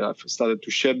that's started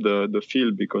to shape the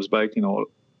field, because basically,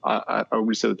 I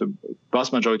will say that the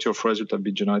vast majority of results have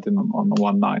been generated on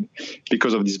one line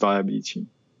because of this variability.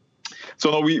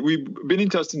 So we've been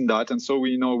interested in that, and so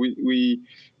we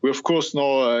of course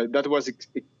know that was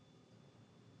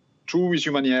true with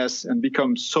human ES and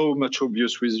become so much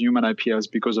obvious with human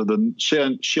iPS because of the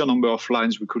sheer number of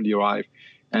lines we could derive.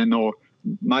 And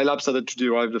my lab started to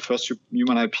derive the first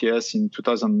human iPS in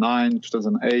 2009,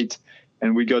 2008,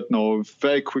 and we got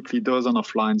very quickly dozens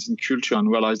of lines in culture and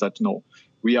realized that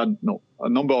we had a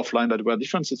number of lines that were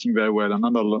differentiating very well,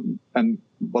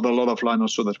 but a lot of lines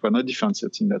also that were not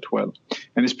differentiating that well,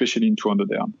 and especially into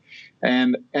endoderm.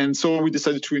 And so we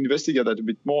decided to investigate that a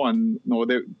bit more. And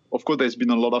of course, there's been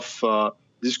a lot of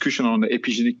discussion on the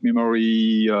epigenetic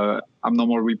memory,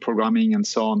 abnormal reprogramming, and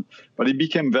so on. But it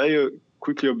became very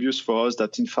quickly obvious for us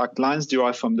that, in fact, lines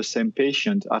derived from the same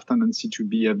patient have tendency to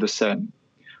behave the same.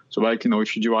 So,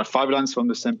 if you derive 5 lines from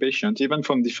the same patient, even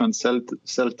from different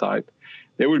cell type,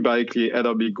 they will basically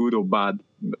either be good or bad,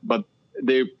 but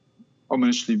they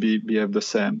eventually behave the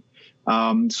same.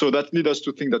 So that led us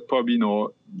to think that probably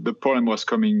the problem was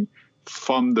coming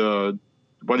from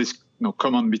what is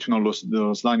common between all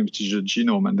those lines, which is the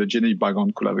genome, and the genetic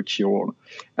background could have a key role.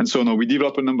 And so we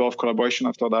developed a number of collaboration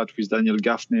after that with Daniel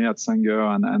Gaffney at Sanger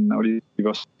and Oliver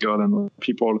Sanger and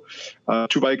people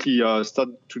to basically start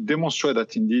to demonstrate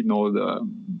that indeed the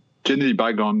genetic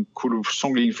background could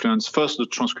strongly influence first the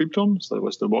transcriptome. So that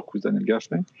was the work with Daniel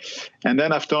Gaffney. And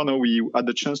then after, we had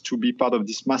the chance to be part of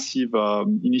this massive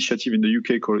initiative in the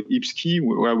UK called IPSKI,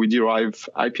 where we derive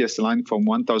iPS line from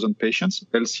 1,000 patients,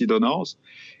 LC donors.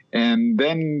 And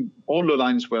then all the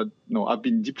lines were, have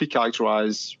been deeply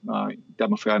characterized in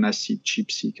terms of RNA-seq,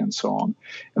 ChIP-seq, and so on.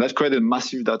 And that created a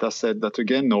massive data set that,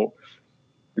 again,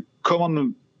 the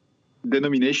common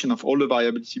denomination of all the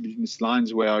variability between these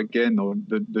lines were, again,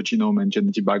 the genome and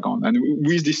genetic background. And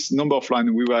with this number of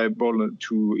lines, we were able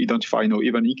to identify,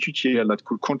 even EQTL that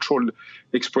could control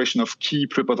the expression of key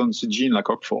pluripotent gene like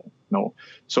OCT4.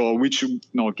 So which,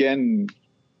 again,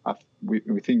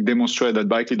 we think demonstrate that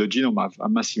likely the genome have a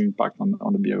massive impact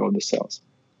on the behavior of the cells.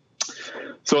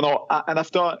 So I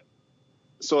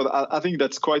think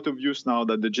that's quite obvious now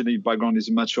that the genetic background is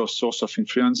a mature source of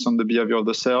influence on the behavior of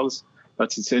the cells.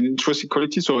 It's an interesting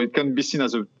quality, so it can be seen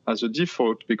as a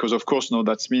default because, of course,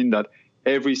 that means that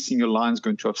every single line is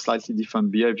going to have slightly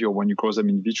different behavior when you grow them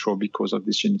in vitro because of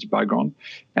this genetic background,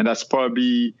 and that's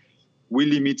probably will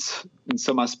limit in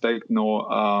some aspect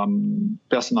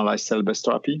personalized cell-based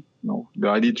therapy. The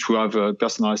idea to have a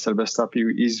personalized cell-based therapy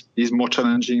is more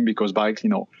challenging because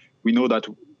we know that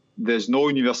there's no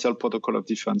universal protocol of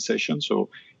differentiation, so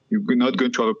you're not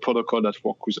going to have a protocol that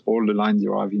works with all the lines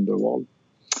you have in the world.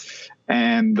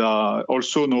 And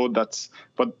also know that,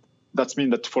 but that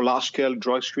means that for large-scale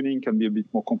drug screening can be a bit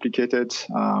more complicated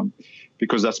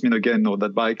because that means, again,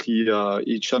 that likely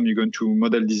each time you're going to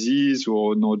model disease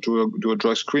or do a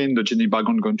drug screen, the genetic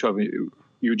background is going to have a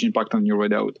huge impact on your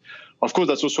readout. Of course,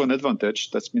 that's also an advantage.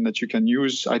 That means that you can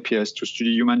use IPS to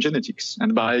study human genetics.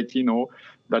 And likely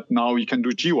that now you can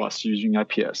do GWAS using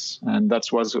IPS. And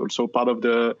that was also part of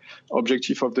the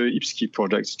objective of the IPSKI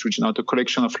project, to generate a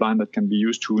collection of lines that can be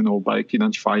used to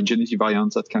identify genetic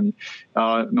variants that can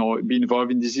be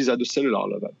involved in disease at the cellular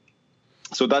level.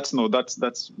 So that's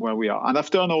where we are. And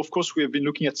after, of course, we have been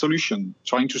looking at solution,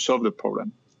 trying to solve the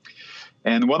problem.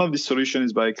 And one of the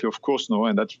solutions is likely, of course,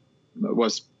 and that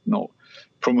was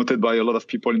promoted by a lot of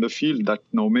people in the field, that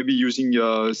maybe using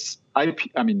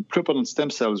pluripotent stem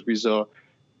cells with a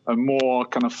more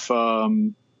kind of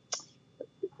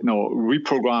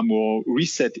reprogram or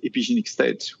reset epigenetic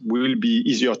state will be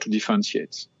easier to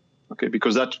differentiate. Okay,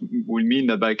 because that will mean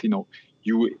that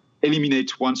you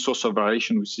eliminate one source of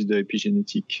variation, which is the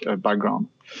epigenetic background.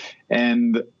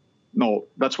 And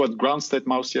that's what ground state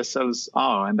mouse ear cells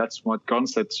are, and that's what ground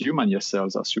state human ear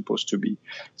cells are supposed to be.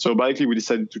 So basically, we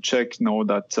decided to check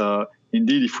that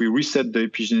indeed, if we reset the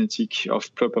epigenetic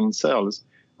of pluripotent cells,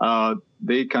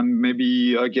 they can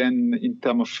maybe, again, in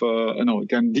terms of,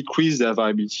 can decrease their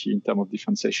variability in terms of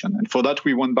differentiation. And for that,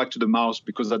 we went back to the mouse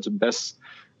because that's the best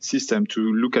system to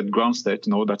look at ground state.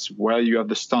 That's where you have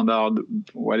the standard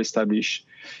well established.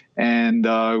 And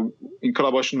in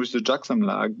collaboration with the Jackson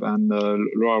Lab and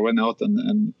Laura Reinhardt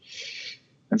and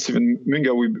Stephen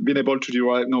Munger, we've been able to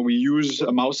derive, we use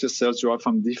mouse cells derived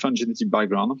from different genetic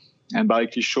background, and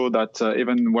basically show that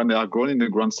even when they are grown in the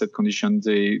ground state condition,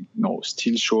 they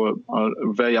still show a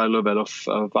very high level of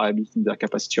variability in their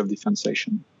capacity of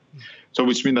differentiation. So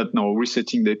which means that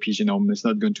resetting the epigenome is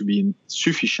not going to be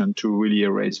sufficient to really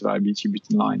erase variability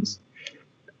between lines.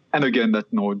 And again, that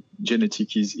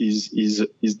genetic is the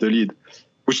lead,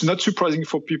 which is not surprising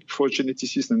for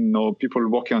geneticists and people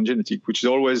working on genetic, which is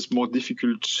always more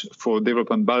difficult for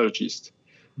development biologists.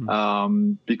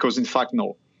 Because in fact,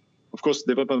 of course,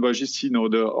 development biologists see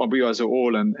the embryo as a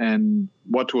whole, and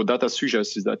what our data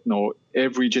suggests is that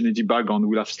every genetic background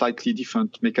will have slightly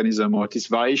different mechanism or at least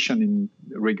variation in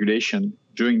regulation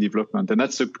during development, and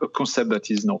that's a concept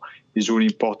that is really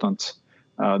important.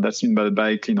 That's mean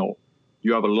by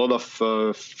you have a lot of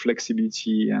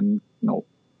flexibility and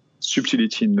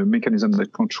subtlety in the mechanism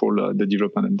that control the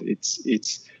development, and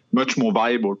it's much more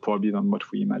viable probably than what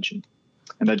we imagine,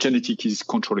 and that genetic is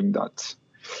controlling that.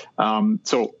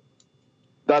 So.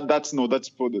 That's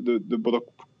for the broader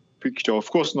picture. Of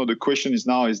course, the question is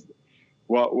now is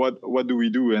what do we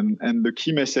do? And the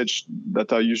key message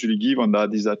that I usually give on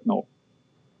that is that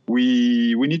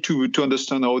we need to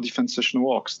understand how differentiation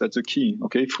works. That's the key.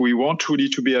 Okay, if we want really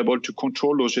to be able to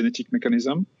control those genetic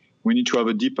mechanisms, we need to have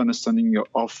a deep understanding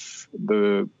of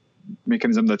the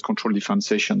mechanism that control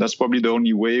differentiation. That's probably the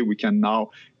only way we can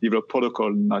now develop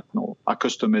protocol that are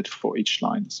custom made for each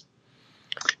lines.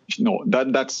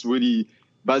 That's really.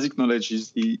 Basic knowledge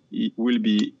will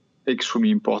be extremely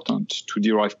important to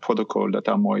derive protocols that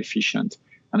are more efficient,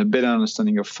 and a better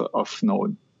understanding of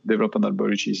developmental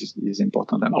biology is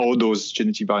important, and all those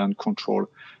genetic variant control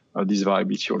this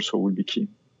variability also will be key.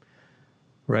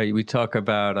 Right. We talk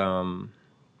about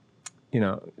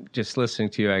just listening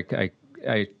to you,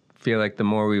 I feel like the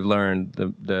more we've learned,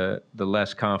 the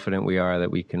less confident we are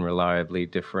that we can reliably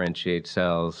differentiate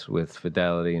cells with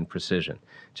fidelity and precision.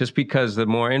 Just because the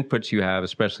more inputs you have,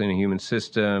 especially in a human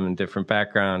system and different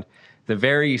background, the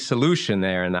very solution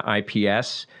there in the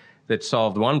IPS that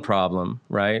solved one problem,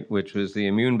 right, which was the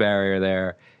immune barrier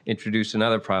there, introduced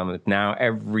another problem. Now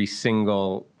every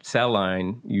single cell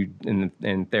line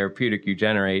in therapeutic you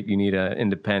generate, you need an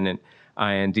independent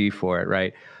IND for it,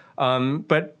 right?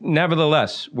 But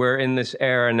nevertheless, we're in this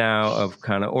era now of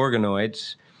kind of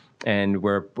organoids, and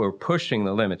we're pushing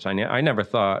the limits. I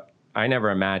never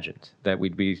imagined that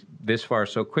we'd be this far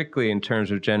so quickly in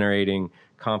terms of generating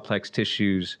complex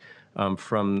tissues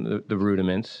from the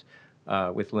rudiments,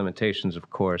 with limitations, of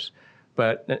course.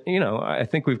 But, I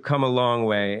think we've come a long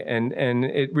way, and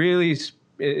it really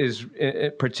is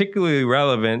particularly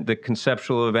relevant, the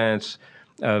conceptual advance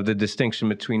of the distinction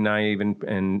between naive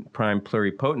and prime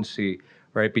pluripotency,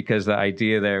 right? Because the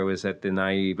idea there was that the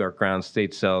naive or ground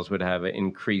state cells would have an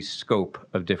increased scope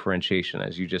of differentiation,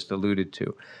 as you just alluded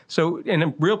to. So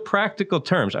in real practical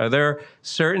terms, are there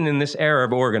certain, in this era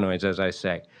of organoids, as I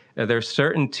say, are there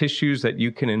certain tissues that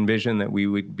you can envision that we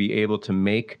would be able to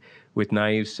make with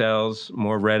naive cells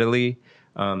more readily,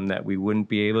 that we wouldn't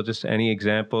be able? Just any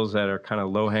examples that are kind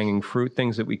of low-hanging fruit,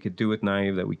 things that we could do with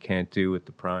naive that we can't do with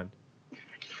the prime?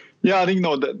 Yeah, I think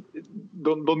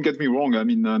don't get me wrong. I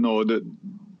mean,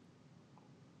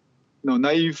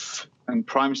 naive and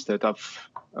prime state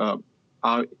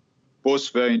are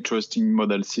both very interesting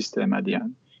model system at the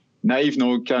end. Naive,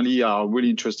 clearly are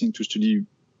really interesting to study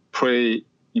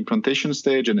pre-implantation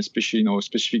stage, and especially,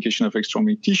 specification of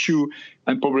extramedullary tissue,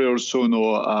 and probably also,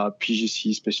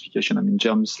 PGC specification,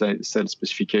 germ cell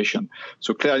specification.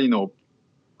 So clearly,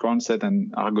 ground state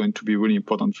are going to be really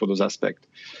important for those aspects.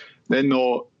 Then,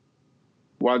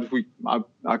 what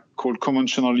I call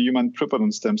conventional human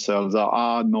pluripotent stem cells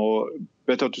are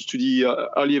better to study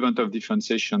early event of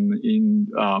differentiation in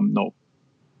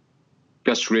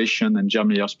castration and germ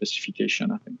layer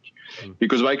specification, I think.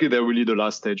 Because likely they're really the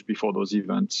last stage before those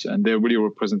events, and they're really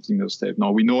representing those steps.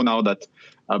 Now, we know now that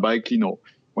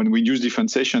when we use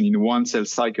differentiation in one cell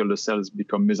cycle, the cells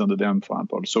become mesoderm, for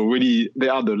example. So really,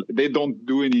 they don't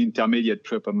do any intermediate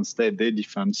pluripotent state, they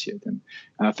differentiate. And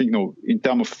I think, in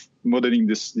terms of modeling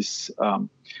this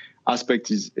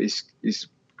aspect is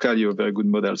clearly a very good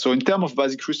model. So in terms of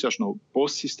basic research,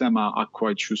 both systems are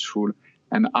quite useful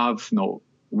and have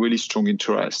really strong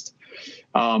interest.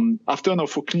 After,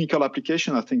 for clinical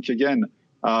application, I think, again,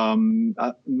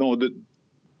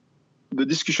 the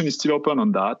discussion is still open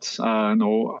on that.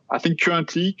 I think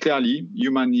currently, clearly,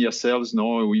 human ear cells,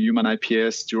 human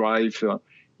IPS derived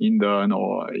in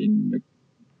the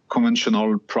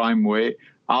conventional prime way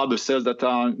are the cells that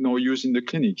are used in the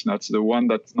clinic. That's the one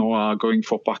that are going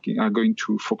for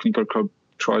clinical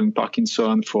trial in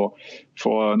Parkinson, for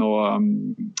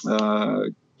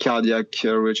cardiac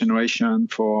regeneration,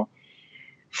 for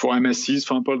MSCs,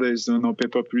 for example. There is no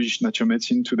paper published in Nature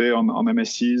Medicine today on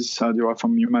MSCs derived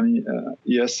from human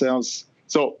ear cells.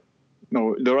 So,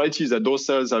 the reality is that those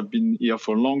cells have been here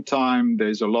for a long time. There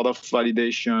is a lot of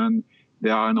validation. We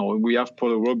have a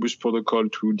robust protocol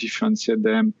to differentiate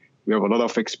them. We have a lot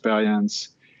of experience.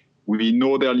 We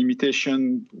know their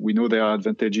limitation. We know their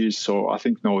advantages. So I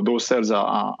think those cells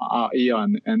are here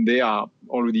and they are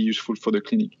already useful for the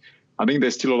clinic. I think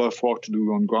there's still a lot of work to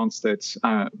do on ground states,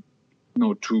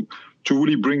 to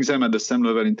really bring them at the same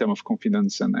level in terms of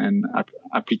confidence and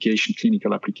application,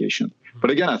 clinical application.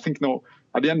 But again, I think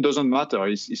at the end, doesn't matter.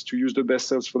 Is to use the best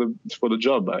cells for the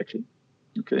job, actually.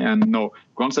 Okay, and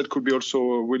ground state could be also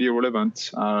really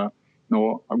relevant,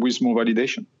 with more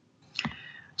validation.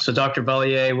 So, Dr.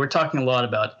 Vallier, we're talking a lot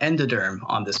about endoderm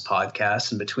on this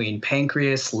podcast, and between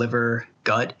pancreas, liver,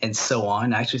 gut, and so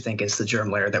on. I actually think it's the germ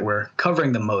layer that we're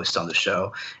covering the most on the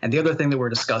show. And the other thing that we're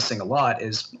discussing a lot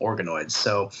is organoids.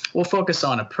 So we'll focus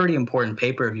on a pretty important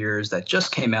paper of yours that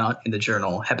just came out in the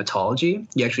journal Hepatology.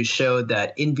 You actually showed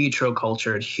that in vitro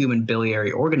cultured human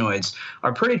biliary organoids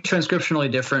are pretty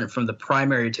transcriptionally different from the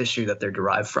primary tissue that they're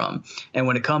derived from. And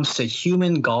when it comes to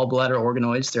human gallbladder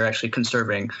organoids, they're actually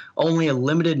conserving only a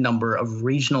limited number of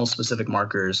regional specific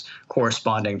markers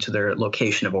corresponding to their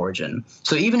location of origin.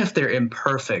 So even if they're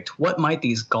imperfect, what might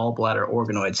these gallbladder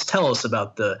organoids tell us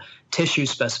about the tissue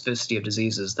specificity of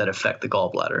diseases that affect the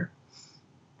gallbladder?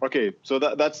 Okay, so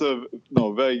that's a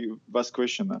very vast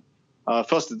question.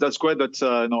 First, that's great that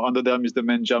endoderm is the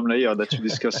main germ layer that you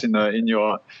discuss in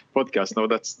your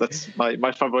podcast. That's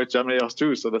my favorite germ layers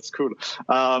too, so that's cool.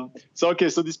 So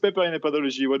this paper in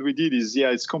hepatology, what we did is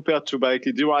it's compared to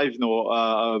directly derived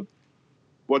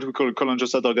what we call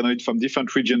cholangiocyte organoid from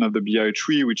different region of the biliary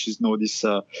tree, which is this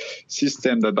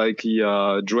system that basically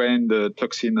drain the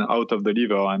toxin out of the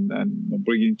liver and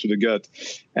bring it into the gut.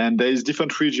 And there is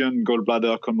different region,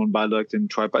 gallbladder, common bile duct, and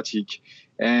intrahepatic.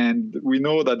 And we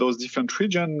know that those different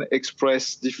regions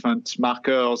express different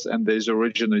markers, and there's a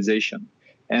regionalization.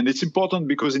 And it's important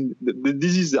because the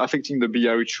disease affecting the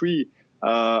biliary tree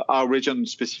are region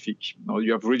specific.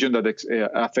 You have regions that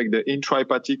affect the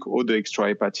intrahepatic or the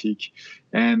extrahepatic,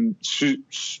 and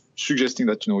suggesting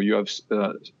that you have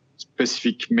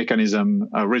specific mechanism,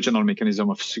 regional mechanism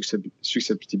of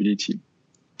susceptibility.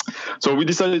 So we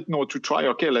decided to try.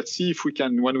 Okay, let's see if we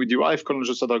can, when we derive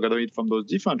cholangiocyte organoid from those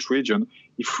different regions,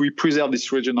 if we preserve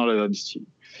this regional identity.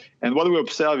 And what we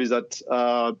observe is that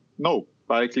no.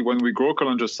 Basically, when we grow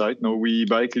cholangiocyte, we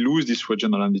basically lose this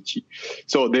regional identity.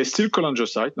 So they're still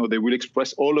cholangiocyte. They will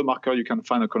express all the marker you can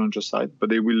find a cholangiocyte, but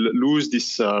they will lose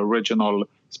this regional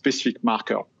specific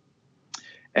marker.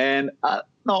 And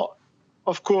now,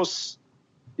 of course,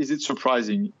 is it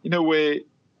surprising? In a way,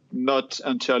 not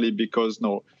entirely, because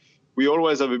we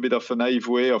always have a bit of a naive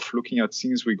way of looking at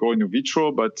things we grow in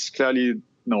vitro, but clearly,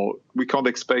 we can't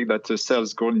expect that the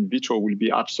cells grown in vitro will be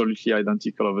absolutely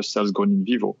identical of the cells grown in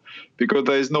vivo, because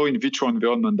there is no in vitro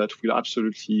environment that will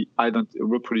absolutely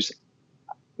reproduce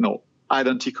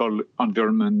identical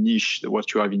environment niche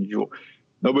what you have in vivo.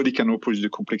 Nobody can reproduce the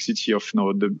complexity of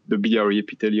the biliary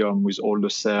epithelium with all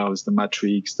the cells, the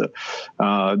matrix, the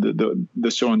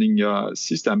surrounding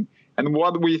system. And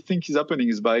what we think is happening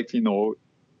is basically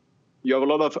you have a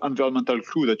lot of environmental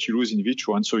clue that you lose in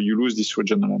vitro, and so you lose this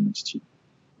regional identity.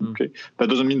 Okay, that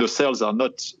doesn't mean the cells are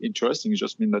not interesting. It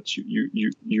just means that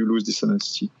you lose this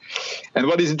identity. And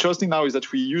what is interesting now is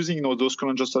that we're using those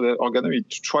cholangiocyte organoids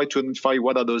to try to identify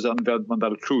what are those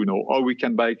environmental clues, or we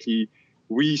can basically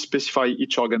re-specify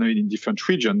each organoid in different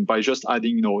region by just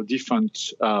adding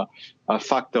different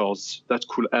factors that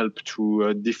could help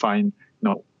to define.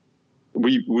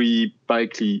 We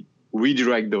basically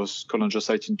redirect those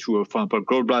cholangiocytes into, for example,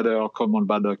 gallbladder or common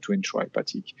bile duct to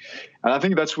intrahepatic. And I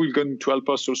think that's going to help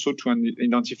us also to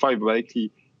identify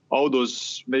basically how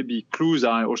those maybe clues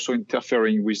are also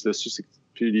interfering with the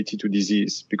susceptibility to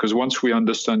disease. Because once we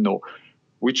understand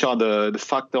which are the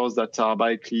factors that are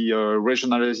basically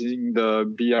regionalizing the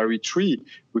biliary tree,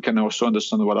 we can also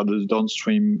understand what are the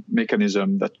downstream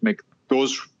mechanisms that make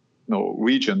those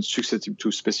regions susceptible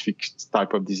to specific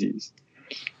type of disease.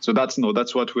 So that's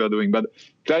what we are doing. But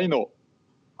clearly,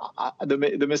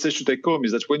 the message to take home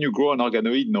is that when you grow an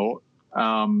organoid,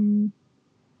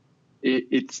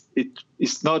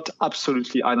 it's not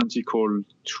absolutely identical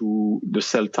to the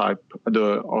cell type,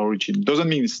 the origin. Doesn't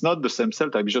mean it's not the same cell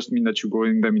type. It just means that you're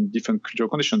growing them in different cultural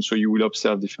conditions, so you will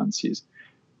observe differences.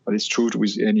 But it's true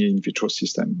with any in vitro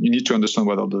system. You need to understand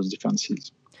what are those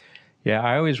differences. Yeah,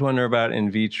 I always wonder about in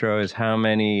vitro is how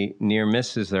many near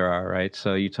misses there are, right?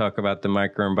 So you talk about the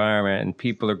microenvironment and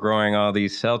people are growing all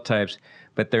these cell types,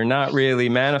 but they're not really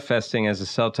manifesting as the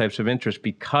cell types of interest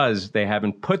because they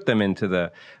haven't put them into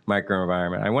the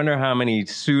microenvironment. I wonder how many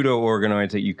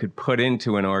pseudo-organoids that you could put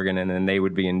into an organ and then they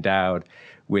would be endowed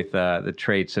with the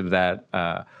traits of that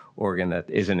organ that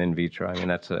isn't in vitro. I mean,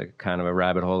 that's a kind of a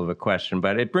rabbit hole of a question,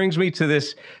 but it brings me to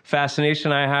this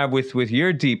fascination I have with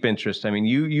your deep interest. I mean,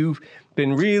 you've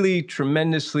been really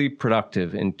tremendously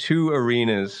productive in two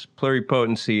arenas,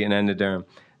 pluripotency and endoderm,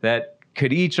 that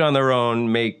could each on their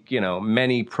own make,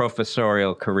 many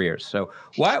professorial careers. So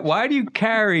why do you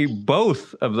carry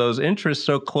both of those interests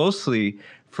so closely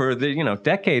for the,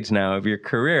 decades now of your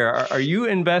career? Are you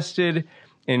invested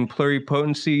in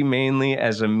pluripotency mainly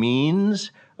as a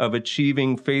means of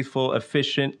achieving faithful,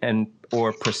 efficient,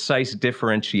 or precise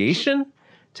differentiation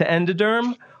to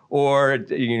endoderm? Or,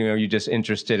 you're just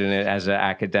interested in it as an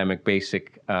academic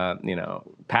basic,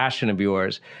 passion of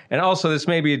yours? And also, this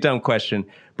may be a dumb question,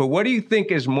 but what do you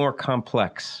think is more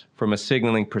complex from a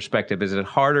signaling perspective? Is it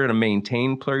harder to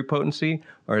maintain pluripotency,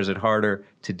 or is it harder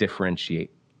to differentiate?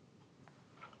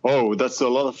 Oh, that's a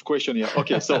lot of question here.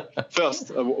 Okay, so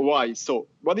first, why? So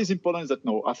what is important is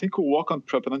that, I think we work on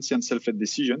pluripotency and self-fed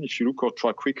decision. If you look at our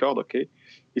track record, okay,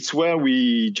 it's where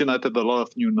we generated a lot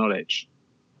of new knowledge,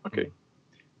 okay?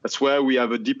 That's where we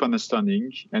have a deep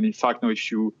understanding. And in fact,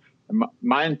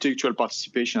 my intellectual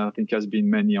participation, I think, has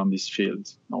been mainly on this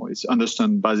field. It's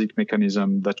understand basic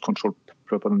mechanism that control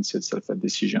pluripotency and self-fed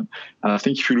decision. And I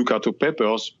think if you look at our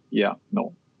papers,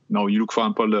 no, you look, for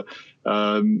example, the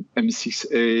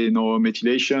M6A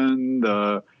methylation,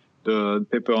 the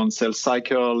paper on cell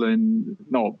cycle, and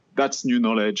that's new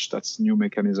knowledge, that's new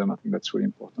mechanism. I think that's really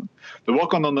important. The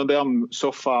work on endoderm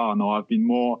so far, I've been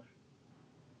more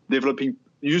developing,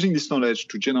 using this knowledge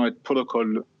to generate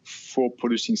protocol for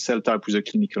producing cell type with a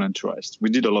clinical interest. We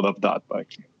did a lot of that back.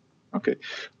 Okay.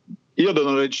 Here the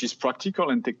knowledge is practical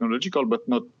and technological, but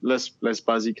not less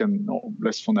basic and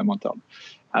less fundamental.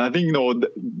 And I think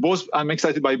both. I'm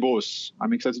excited by both.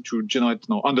 I'm excited to generate,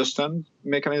 understand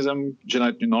mechanism,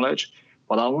 generate new knowledge,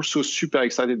 but I'm also super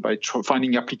excited by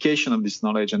finding application of this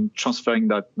knowledge and transferring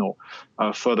that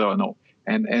further,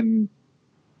 and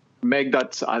make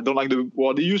that, I don't like the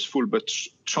word useful, but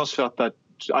transfer that,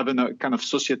 having a kind of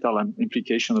societal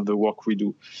implication of the work we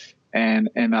do. And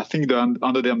I think the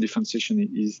underlying differentiation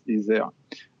is there.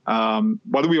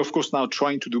 What we, of course, now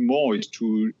trying to do more is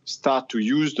to start to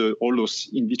use all those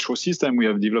in vitro systems we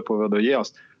have developed over the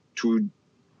years to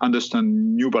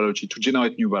understand new biology, to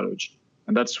generate new biology.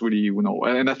 And that's really,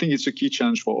 and I think it's a key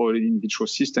challenge for all in vitro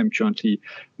system currently,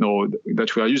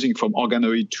 that we are using, from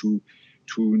organoid to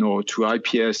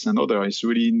IPS and other, is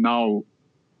really now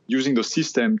using the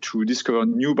system to discover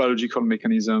new biological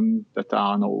mechanisms that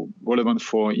are relevant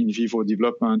for in vivo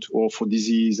development or for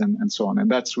disease and so on.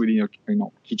 And that's really a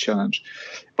key challenge.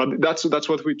 But that's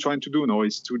what we're trying to do now,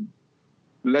 is to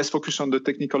less focus on the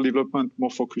technical development,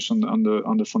 more focus on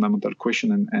the fundamental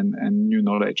question and new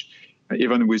knowledge,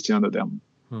 even with the underderm.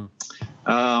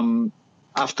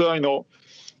 After,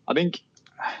 I think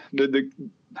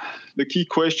the key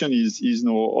question is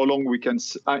how long we can,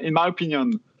 in my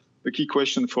opinion, the key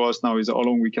question for us now is how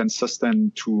long we can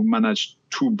sustain to manage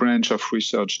two branches of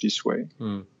research this way,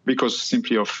 because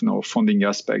simply of funding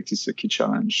aspect is a key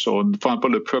challenge. So, for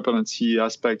example, the preparency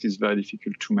aspect is very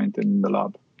difficult to maintain in the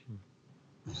lab.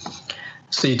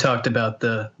 So you talked about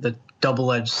the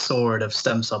double-edged sword of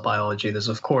stem cell biology. There's,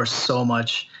 of course, so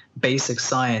much basic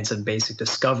science and basic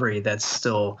discovery that's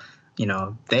still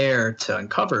there to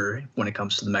uncover when it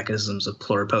comes to the mechanisms of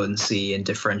pluripotency and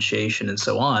differentiation and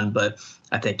so on. But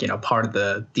I think, part of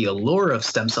the allure of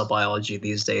stem cell biology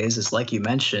these days is, like you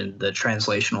mentioned, the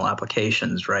translational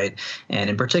applications, right? And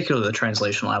in particular, the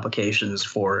translational applications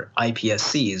for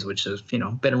iPSCs, which have,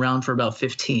 been around for about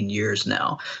 15 years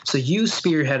now. So you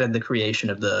spearheaded the creation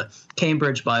of the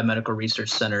Cambridge Biomedical Research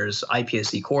Center's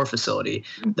iPSC core facility,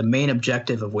 the main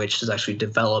objective of which is actually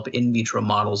develop in vitro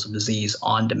models of disease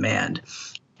on demand.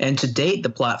 And to date, the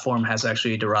platform has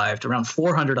actually derived around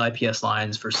 400 iPS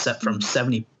lines from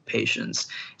 70 patients.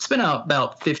 It's been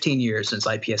about 15 years since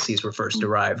iPSCs were first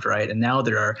derived, right? And now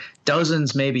there are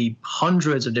dozens, maybe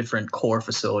hundreds of different core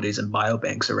facilities and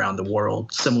biobanks around the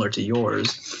world, similar to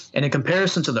yours. And in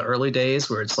comparison to the early days,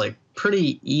 where it's like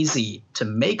pretty easy to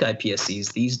make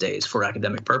iPSCs these days for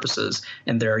academic purposes,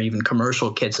 and there are even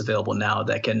commercial kits available now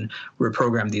that can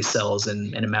reprogram these cells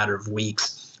in a matter of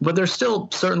weeks. But there's still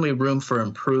certainly room for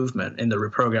improvement in the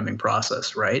reprogramming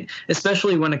process, right?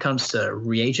 Especially when it comes to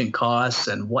reagent costs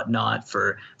and whatnot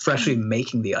for actually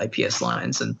making the iPS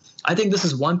lines. And I think this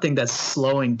is one thing that's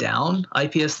slowing down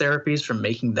iPS therapies from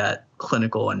making that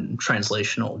clinical and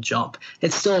translational jump.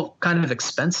 It's still kind of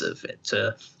expensive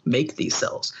to make these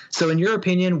cells. So in your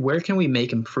opinion, where can we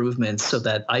make improvements so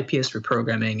that iPS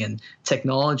reprogramming and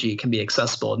technology can be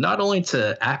accessible not only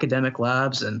to academic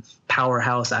labs and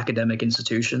powerhouse academic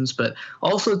institutions, but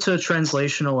also to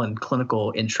translational and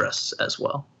clinical interests as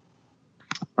well?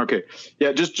 Okay.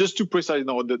 Yeah, just to precise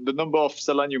now, the number of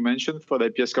cell lines you mentioned for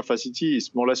the iPS capacity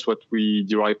is more or less what we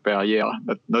derive per year,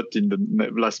 not in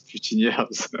the last 15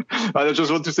 years. I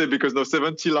just want to say, because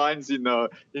 70 lines in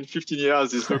 15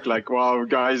 years, it looks like, wow,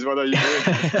 guys, what are you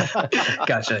doing?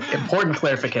 Gotcha. Important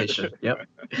clarification. Yep.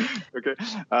 Okay.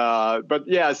 But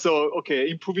yeah, so, okay,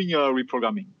 improving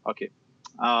reprogramming. Okay.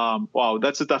 Wow,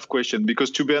 that's a tough question, because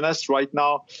to be honest, right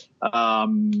now,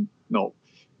 no.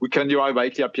 We can derive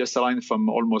iPS line from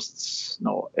almost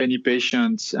any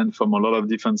patient and from a lot of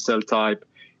different cell type.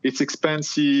 It's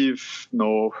expensive.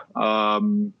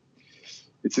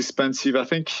 It's expensive. I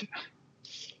think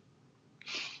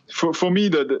for me,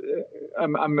 I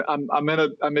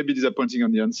may be disappointing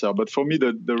on the answer, but for me,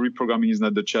 the reprogramming is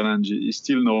not the challenge. It's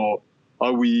still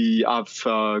how we have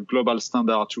global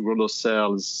standard to grow those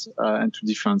cells and to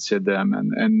differentiate them.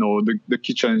 And the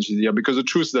key challenge is here, because the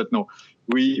truth is that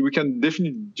we can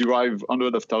definitely derive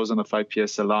hundreds of thousands of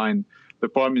iPS line. The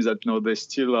problem is that there's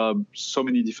still so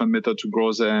many different methods to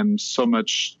grow them, so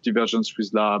much divergence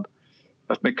with lab,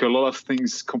 that make a lot of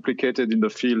things complicated in the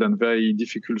field and very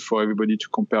difficult for everybody to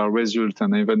compare results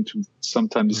and even to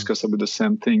sometimes discuss about the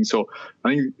same thing. So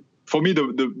I think for me,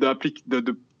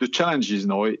 the challenges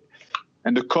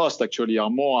and the cost actually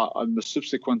are more on the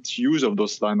subsequent use of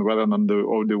those lines rather than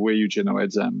the way you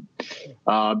generate them.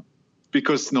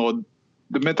 Because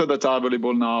the methods that are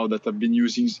available now that have been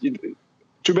using,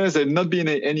 to be honest, there have not been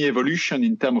any evolution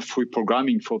in terms of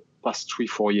reprogramming for past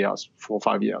 3-4 years, 4 or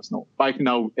 5 years. No, like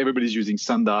now everybody's using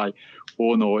Sendai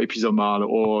or episomal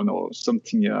or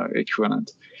something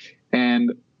equivalent,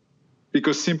 and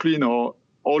because simply all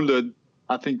the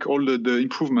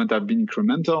improvement have been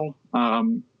incremental,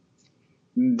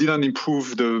 didn't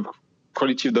improve the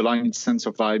quality of the line in sense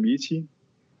of variability,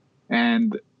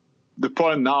 and the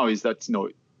problem now is that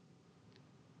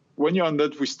when you end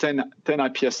up with 10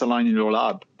 IPS aligned in your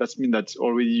lab, that means that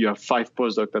already you have 5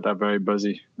 postdocs that are very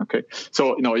busy. Okay,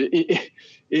 so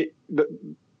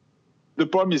the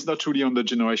problem is not really on the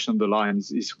generation of the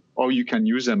lines; is how you can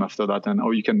use them after that, and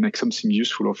how you can make something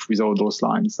useful without those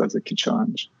lines. That's a key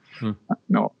challenge.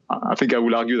 I think I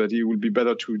will argue that it would be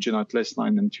better to generate less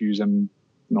line than to use them,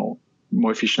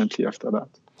 more efficiently after that.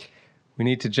 We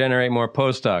need to generate more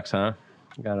postdocs, huh?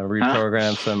 Got to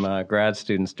reprogram some grad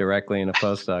students directly into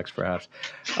postdocs, perhaps.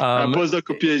 Postdoc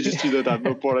or PhD student have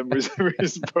no problem with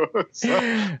both.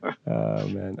 Oh,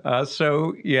 man.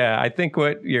 So, yeah, I think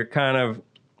what you're kind of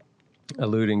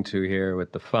alluding to here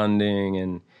with the funding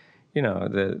and,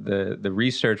 the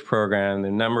research program,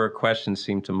 the number of questions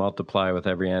seem to multiply with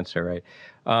every answer, right?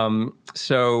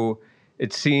 So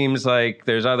it seems like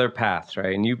there's other paths,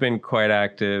 right? And you've been quite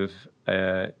active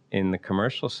in the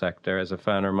commercial sector as a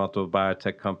founder of multiple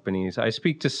biotech companies. I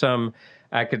speak to some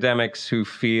academics who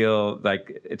feel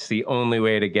like it's the only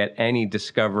way to get any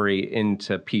discovery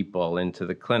into people, into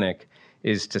the clinic,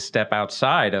 is to step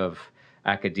outside of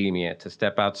academia, to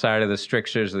step outside of the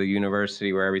strictures of the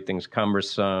university where everything's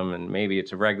cumbersome and maybe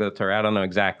it's a regulatory. I don't know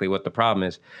exactly what the problem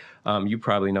is. You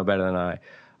probably know better than I.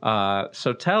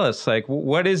 So tell us,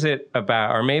 what is it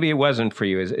about, or maybe it wasn't for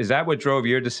you. Is that what drove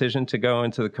your decision to go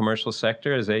into the commercial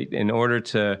sector? In order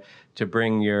to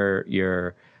bring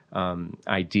your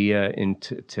idea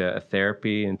into a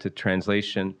therapy, into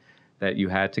translation, that you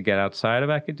had to get outside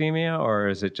of academia, or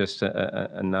is it just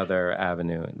another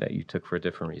avenue that you took for a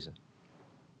different reason?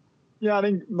 Yeah, I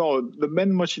think the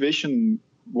main motivation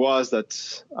was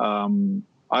that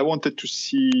I wanted to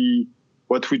see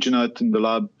what we generate in the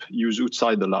lab use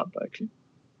outside the lab, actually.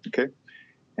 Okay,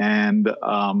 and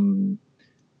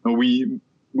we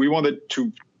wanted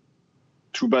to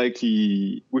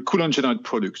basically, we couldn't generate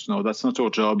products. No, that's not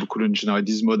our job. We couldn't generate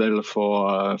this model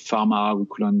for pharma. We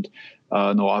couldn't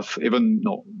have even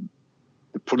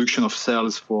the production of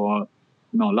cells for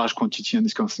large quantity and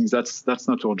these kind of things. That's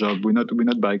not our job. We're not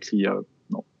basically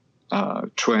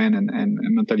trained and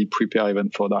mentally prepared even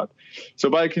for that. So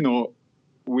basically,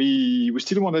 we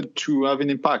still wanted to have an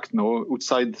impact,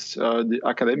 outside the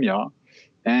academia,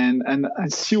 and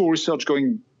see our research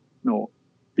going,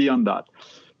 beyond that.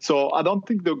 So I don't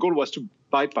think the goal was to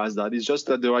bypass that. It's just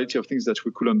that the reality of things that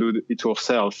we couldn't do it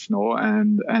ourselves,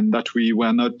 and that we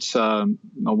were not,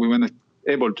 we were not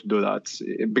able to do that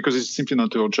because it's simply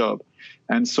not our job.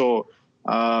 And so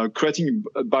creating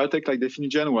a biotech like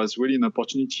Differentiation was really an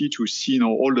opportunity to see,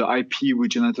 all the IP we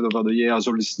generated over the years,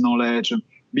 all this knowledge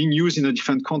being used in a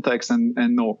different context,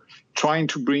 and trying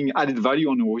to bring added value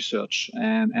on our research.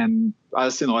 And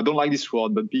as I don't like this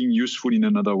word, but being useful in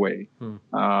another way,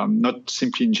 not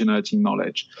simply in generating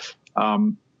knowledge.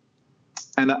 And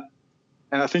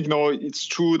I think it's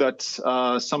true that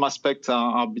some aspects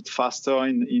are a bit faster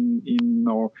in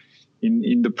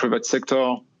the private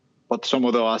sector, but some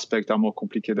other aspects are more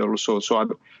complicated also. So I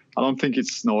don't think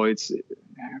it's a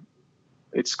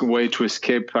way to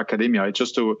escape academia. It's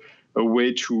just a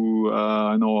way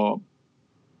to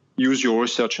use your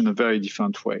research in a very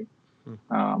different way.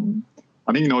 I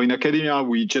think in academia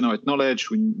we generate knowledge,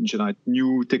 we generate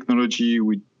new technology,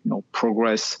 we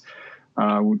progress.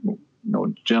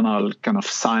 General kind of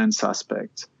science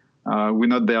aspect. We're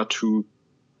not there to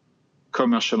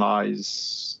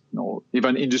commercialize,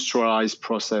 even industrialize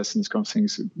process and these kind of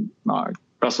things.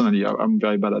 Personally, I'm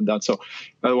very bad at that. So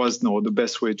that was the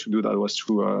best way to do that was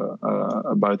through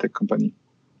a biotech company.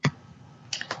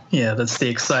 Yeah, that's the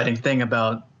exciting thing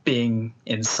about being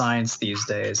in science these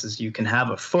days, is you can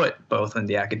have a foot both in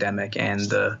the academic and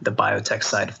the biotech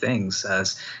side of things,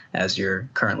 as you're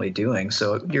currently doing.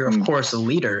 So you're, of course, a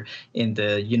leader in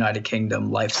the United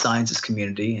Kingdom life sciences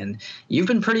community, and you've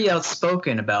been pretty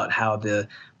outspoken about how the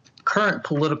current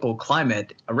political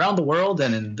climate around the world,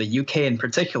 and in the UK in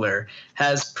particular,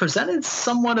 has presented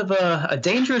somewhat of a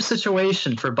dangerous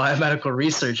situation for biomedical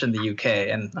research in the UK.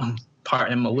 And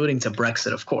I'm alluding to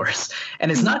Brexit, of course.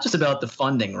 And it's not just about the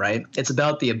funding, right? It's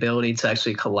about the ability to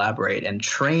actually collaborate and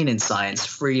train in science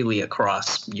freely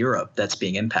across Europe that's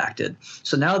being impacted.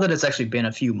 So now that it's actually been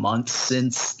a few months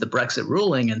since the Brexit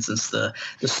ruling and since the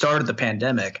start of the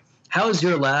pandemic, how has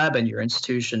your lab and your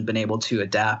institution been able to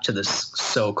adapt to this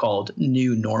so-called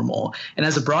new normal? And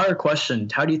as a broader question,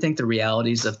 how do you think the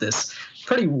realities of this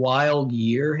pretty wild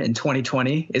year in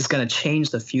 2020 is going to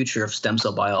change the future of stem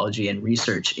cell biology and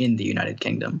research in the United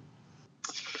Kingdom?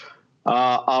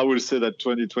 I will say that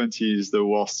 2020 is the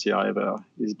worst year ever.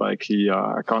 It's likely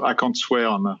I can't swear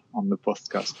on the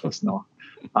podcast first now.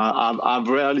 I've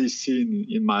rarely seen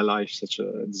in my life such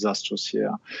a disastrous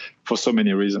year for so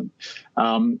many reasons.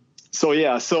 So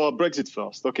Brexit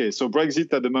first. Okay, so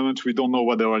Brexit at the moment, we don't know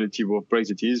what the reality of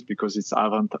Brexit is because it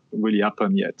hasn't really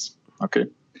happened yet. Okay,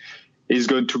 it's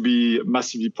going to be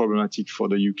massively problematic for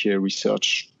the UK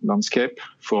research landscape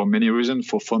for many reasons.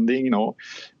 For funding,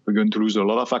 we're going to lose a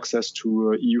lot of access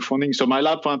to EU funding. So my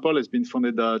lab, for example, has been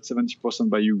funded at 70%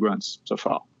 by EU grants so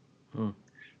far.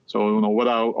 So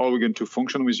how are we going to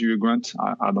function with EU grant?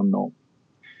 I don't know.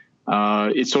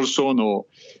 It's also going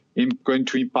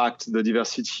to impact the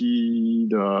diversity,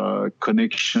 the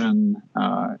connection.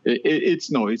 It's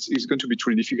going to be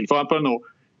truly difficult. For example,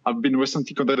 I've been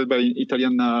recently contacted by an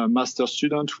Italian master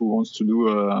student who wants to do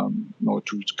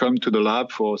to come to the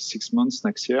lab for 6 months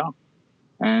next year,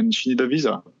 and she needs a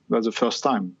visa. That's the first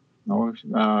time. Just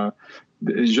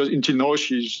until now,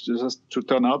 she just to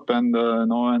turn up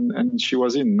and she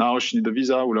was in. Now she needs a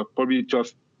visa. We'll have probably to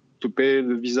have to pay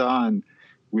the visa, and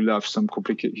we'll have some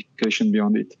complication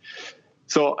beyond it.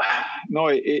 So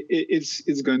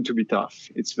it's going to be tough.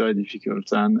 It's very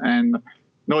difficult, and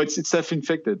it's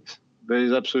self-inflicted. There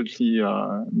is absolutely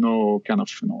no kind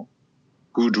of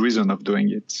good reason of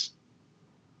doing it,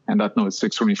 and it's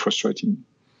extremely frustrating.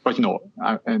 But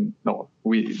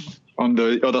we on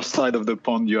the other side of the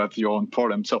pond, you have your own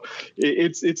problem. So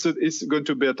it's going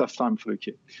to be a tough time for the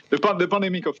kid. The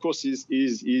pandemic, of course, is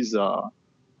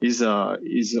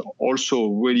also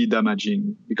really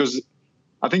damaging because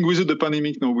I think with the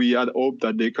pandemic, we had hope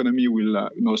that the economy will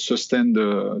sustain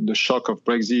the shock of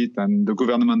Brexit, and the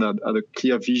government had a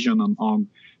clear vision on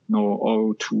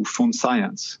how to fund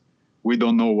science. We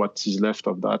don't know what is left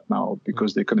of that now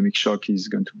because the economic shock is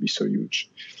going to be so huge.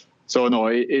 So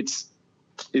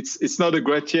it's not a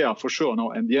great year for sure.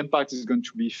 And the impact is going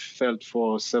to be felt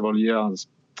for several years.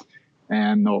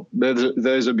 And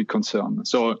there is a big concern.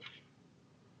 So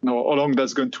how long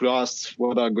that's going to last,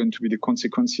 what are going to be the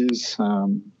consequences,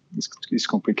 is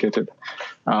complicated.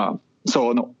 Let's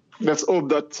hope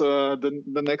that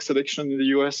the next election in the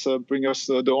US bring us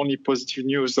the only positive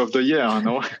news of the year.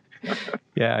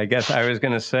 Yeah, I guess I was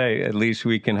going to say at least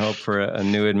we can hope for a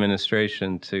new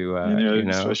administration to,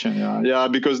 administration, yeah,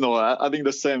 because I think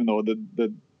the same.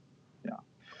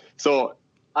 So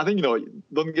I think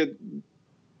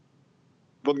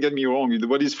don't get me wrong.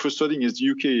 What is frustrating is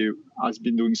the UK has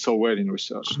been doing so well in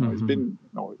research. It's been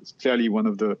it's clearly one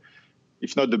of the,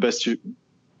 if not the best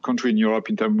country in Europe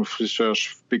in terms of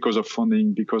research because of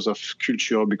funding, because of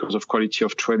culture, because of quality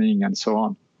of training, and so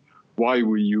on. Why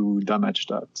will you damage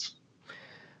that?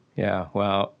 Yeah,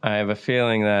 well, I have a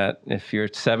feeling that if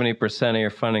 70% of your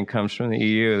funding comes from the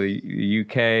EU, the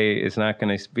UK is not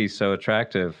going to be so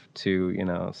attractive to,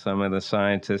 some of the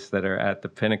scientists that are at the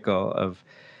pinnacle of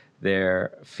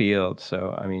their field.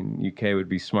 So, I mean, UK would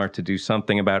be smart to do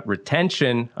something about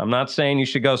retention. I'm not saying you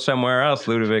should go somewhere else,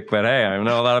 Ludovic, but hey, I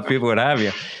know a lot of people would have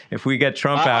you. If we get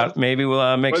Trump out, maybe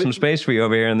we'll make some space for you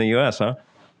over here in the US, huh?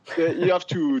 You have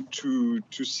to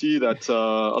see that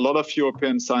a lot of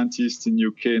European scientists in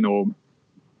UK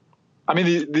I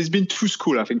mean, there's been two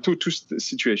schools, I think, two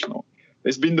situations.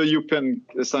 There's been the European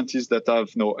scientists that have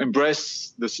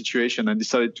embraced the situation and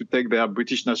decided to take their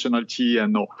British nationality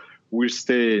and will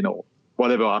stay,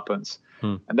 whatever happens.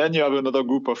 And then you have another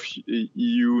group of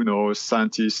EU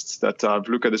scientists that have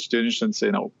looked at the situation and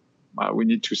say, we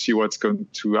need to see what's going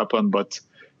to happen,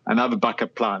 and have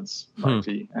backup plans,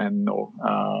 likely, and or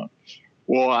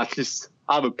at least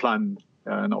have a plan,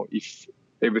 if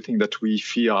everything that we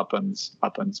fear happens,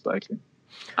 likely.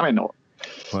 I mean,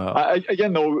 Wow.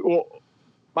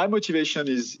 My motivation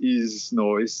is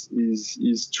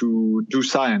to do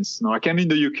science. I came in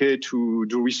the UK to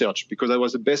do research because that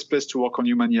was the best place to work on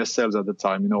human ear cells at the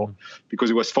time,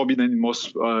 because it was forbidden in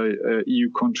most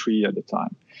EU country at the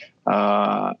time.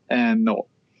 I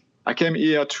came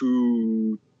here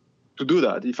to do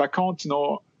that. If I can't,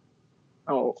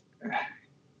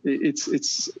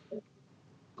 it's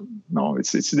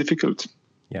difficult.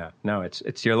 Yeah, no,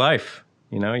 it's your life.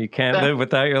 You can't live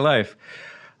without your life.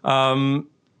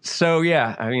 So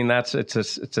yeah, I mean it's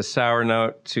a sour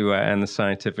note to end the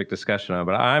scientific discussion on,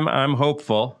 but I'm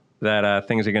hopeful that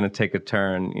things are going to take a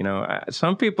turn.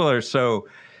 Some people are so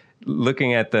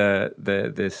looking at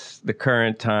the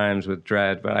current times with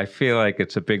dread, but I feel like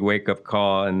it's a big wake up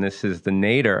call, and this is the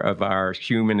nadir of our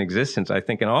human existence. I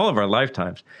think in all of our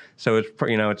lifetimes. So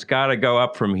it's got to go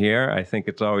up from here. I think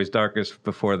it's always darkest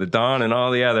before the dawn, and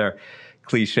all the other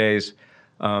cliches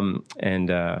and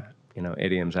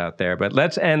idioms out there. But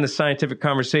let's end the scientific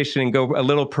conversation and go a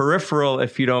little peripheral,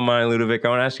 if you don't mind, Ludovic. I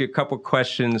want to ask you a couple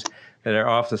questions that are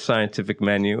off the scientific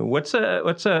menu. What's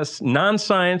a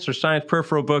non-science or science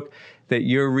peripheral book that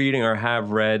you're reading or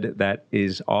have read that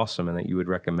is awesome and that you would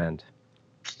recommend?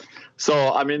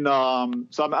 So I mean, I'm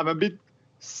a bit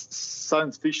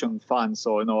science fiction fan.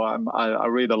 So I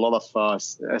read a lot of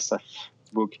SF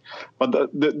book, but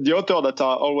the author that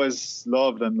I always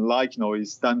loved and like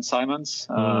is Dan Simons,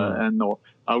 and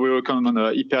I will recommend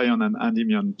Hyperion and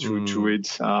Endymion to read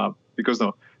because it's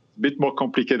a bit more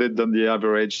complicated than the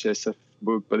average SF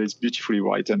book, but it's beautifully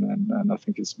written, and I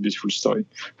think it's a beautiful story.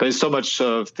 There's so much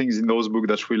things in those books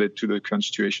that relate to the current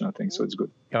situation, I think, so it's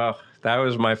good. Oh, that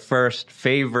was my first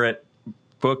favorite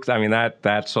book. I mean,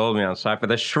 that sold me on sci-fi.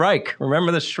 The Shrike.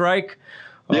 Remember the Shrike?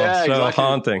 Oh, yeah, so exactly.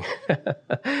 Haunting.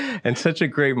 And such a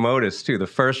great modus, too. The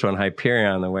first one,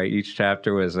 Hyperion, the way each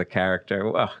chapter was a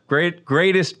character. Well,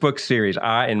 greatest book series,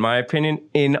 in my opinion,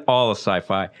 in all of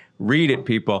sci-fi. Read it,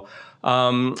 people.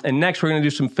 And next, we're going to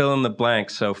do some fill in the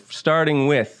blanks. So starting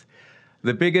with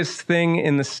the biggest thing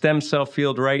in the stem cell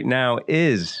field right now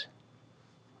is?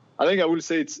 I think I will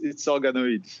say it's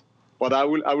organoids. But I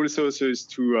will say also is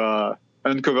to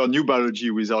uncover new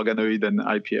biology with organoid and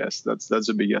IPS. That's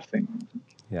a bigger thing.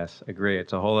 Yes, agree.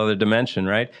 It's a whole other dimension,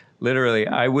 right? Literally,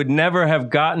 I would never have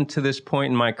gotten to this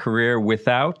point in my career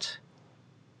without?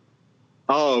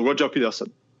 Roger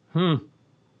Peterson.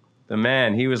 The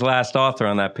man, he was last author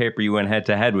on that paper you went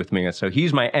head-to-head with me. So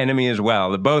he's my enemy as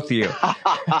well, the both of you.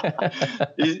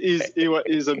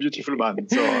 He's a beautiful man.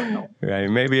 So no. Right,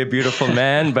 maybe a beautiful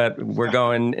man, but we're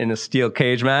going in a steel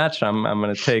cage match. I'm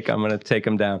going to take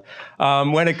him down.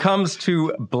 When it comes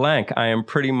to blank, I am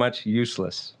pretty much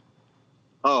useless.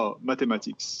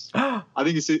 Mathematics. I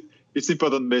think it's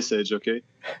important message. Okay,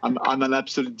 I'm an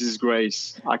absolute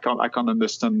disgrace. I can't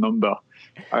understand number.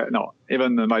 No,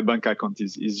 even my bank account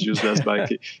is useless. But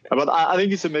I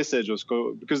think it's a message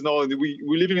also, because now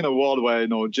we're living in a world where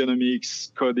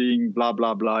genomics, coding, blah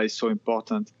blah blah is so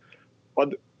important.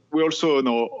 But we also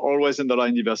always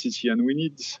underline diversity, and we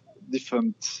need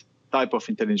different type of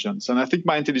intelligence. And I think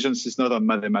my intelligence is not on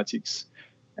mathematics,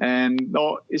 and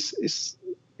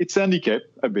it's a handicap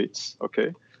a bit.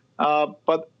 Okay,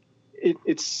 but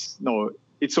it's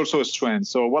also a strength.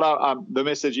 So the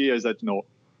message here is that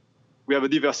we have a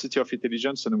diversity of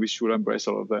intelligence, and we should embrace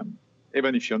all of them.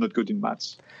 Even if you're not good in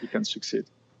maths, you can succeed.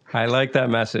 I like that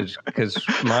message because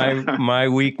my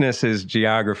weakness is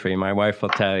geography. My wife will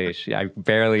tell you I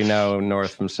barely know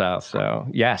north from south. So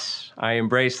yes, I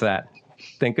embrace that.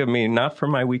 Think of me not for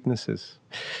my weaknesses.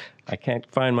 I can't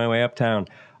find my way uptown.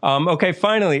 Okay,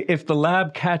 finally, if the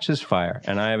lab catches fire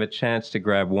and I have a chance to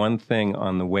grab one thing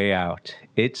on the way out,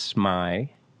 it's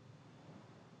my...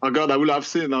 Oh God, I will have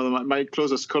seen my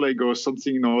closest colleague or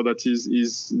something that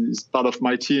is part of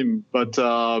my team. But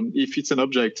if it's an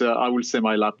object, I will say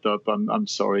my laptop. I'm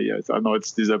sorry. I know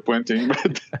it's disappointing,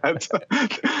 but that's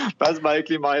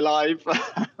basically my life.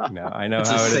 No, I know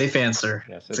it's how a safe answer.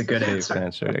 Yes, it's a good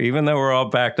answer. Even though we're all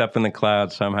backed up in the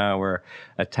cloud, somehow we're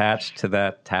attached to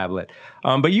that tablet.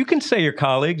 But you can say your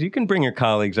colleagues. You can bring your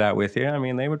colleagues out with you. I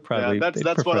mean, they would probably. Yeah,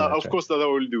 that's what of course that I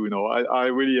will do. I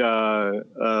really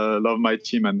love my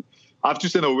team, and I have to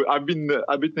say, I've been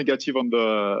a bit negative on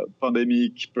the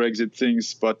pandemic, Brexit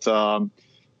things, but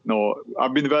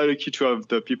I've been very lucky to have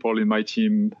the people in my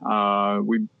team.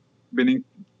 We've been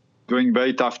doing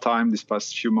very tough time this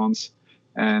past few months,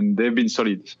 and they've been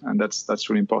solid, and that's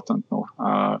really important.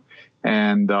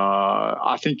 And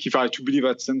I think if I had to believe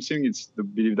at something, it's the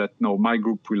belief that my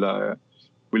group will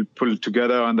pull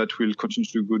together, and that we'll continue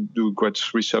to do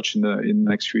great research in the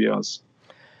next few years.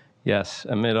 Yes,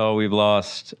 amid all we've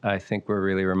lost, I think we're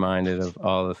really reminded of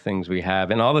all the things we have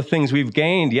and all the things we've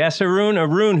gained. Yes, Arun,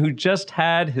 who just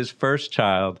had his first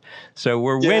child. So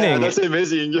we're winning. Yeah, that's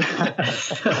amazing.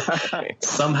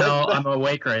 Somehow I'm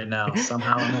awake right now.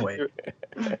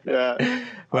 Yeah.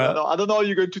 Well, I don't know how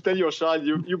you're going to tell your child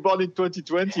you born in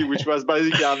 2020, which was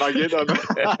basically Armageddon.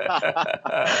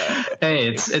 Hey,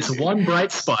 it's one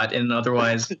bright spot in an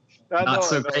otherwise not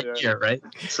so great year, right?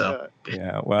 So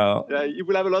well, he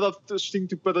will have a lot of things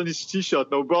to put on his T-shirt.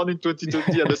 Born in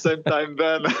 2020 at the same time.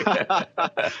 Then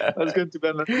that's going to be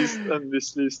on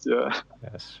this list. Yeah.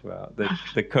 Yes. Well,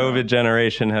 the COVID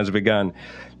generation has begun.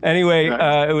 Anyway,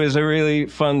 it was a really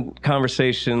fun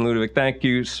conversation, Ludovic. Thank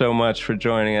you so much for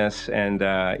joining us, and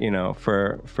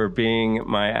for being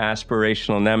my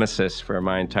aspirational nemesis for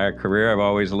my entire career. I've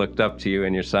always looked up to you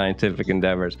in your scientific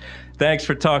endeavors. Thanks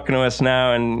for talking to us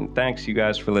now, and thanks you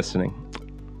guys for listening.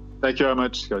 Thank you very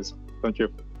much, guys. Thank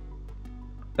you.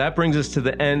 that brings us to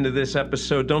the end of this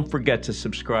episode. Don't forget to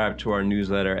subscribe to our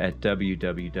newsletter at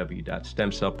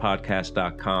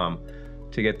www.stemcellpodcast.com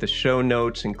to get the show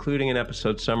notes, including an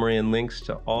episode summary and links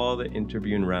to all the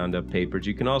interview and roundup papers.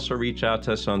 You can also reach out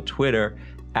to us on Twitter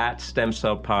at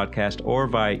StemCellPodcast or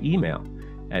via email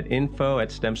at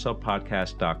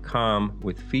info@stemcellpodcast.com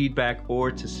with feedback or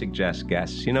to suggest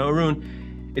guests. You know,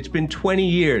 Arun, it's been 20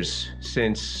 years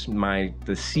since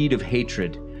the seed of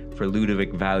hatred for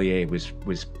Ludovic Vallier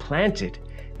was planted.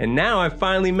 And now I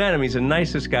finally met him. He's the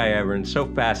nicest guy ever and so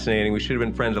fascinating. We should have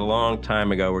been friends a long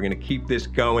time ago. We're going to keep this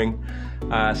going.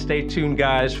 Stay tuned,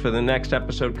 guys, for the next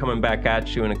episode coming back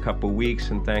at you in a couple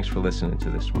weeks. And thanks for listening to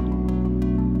this one.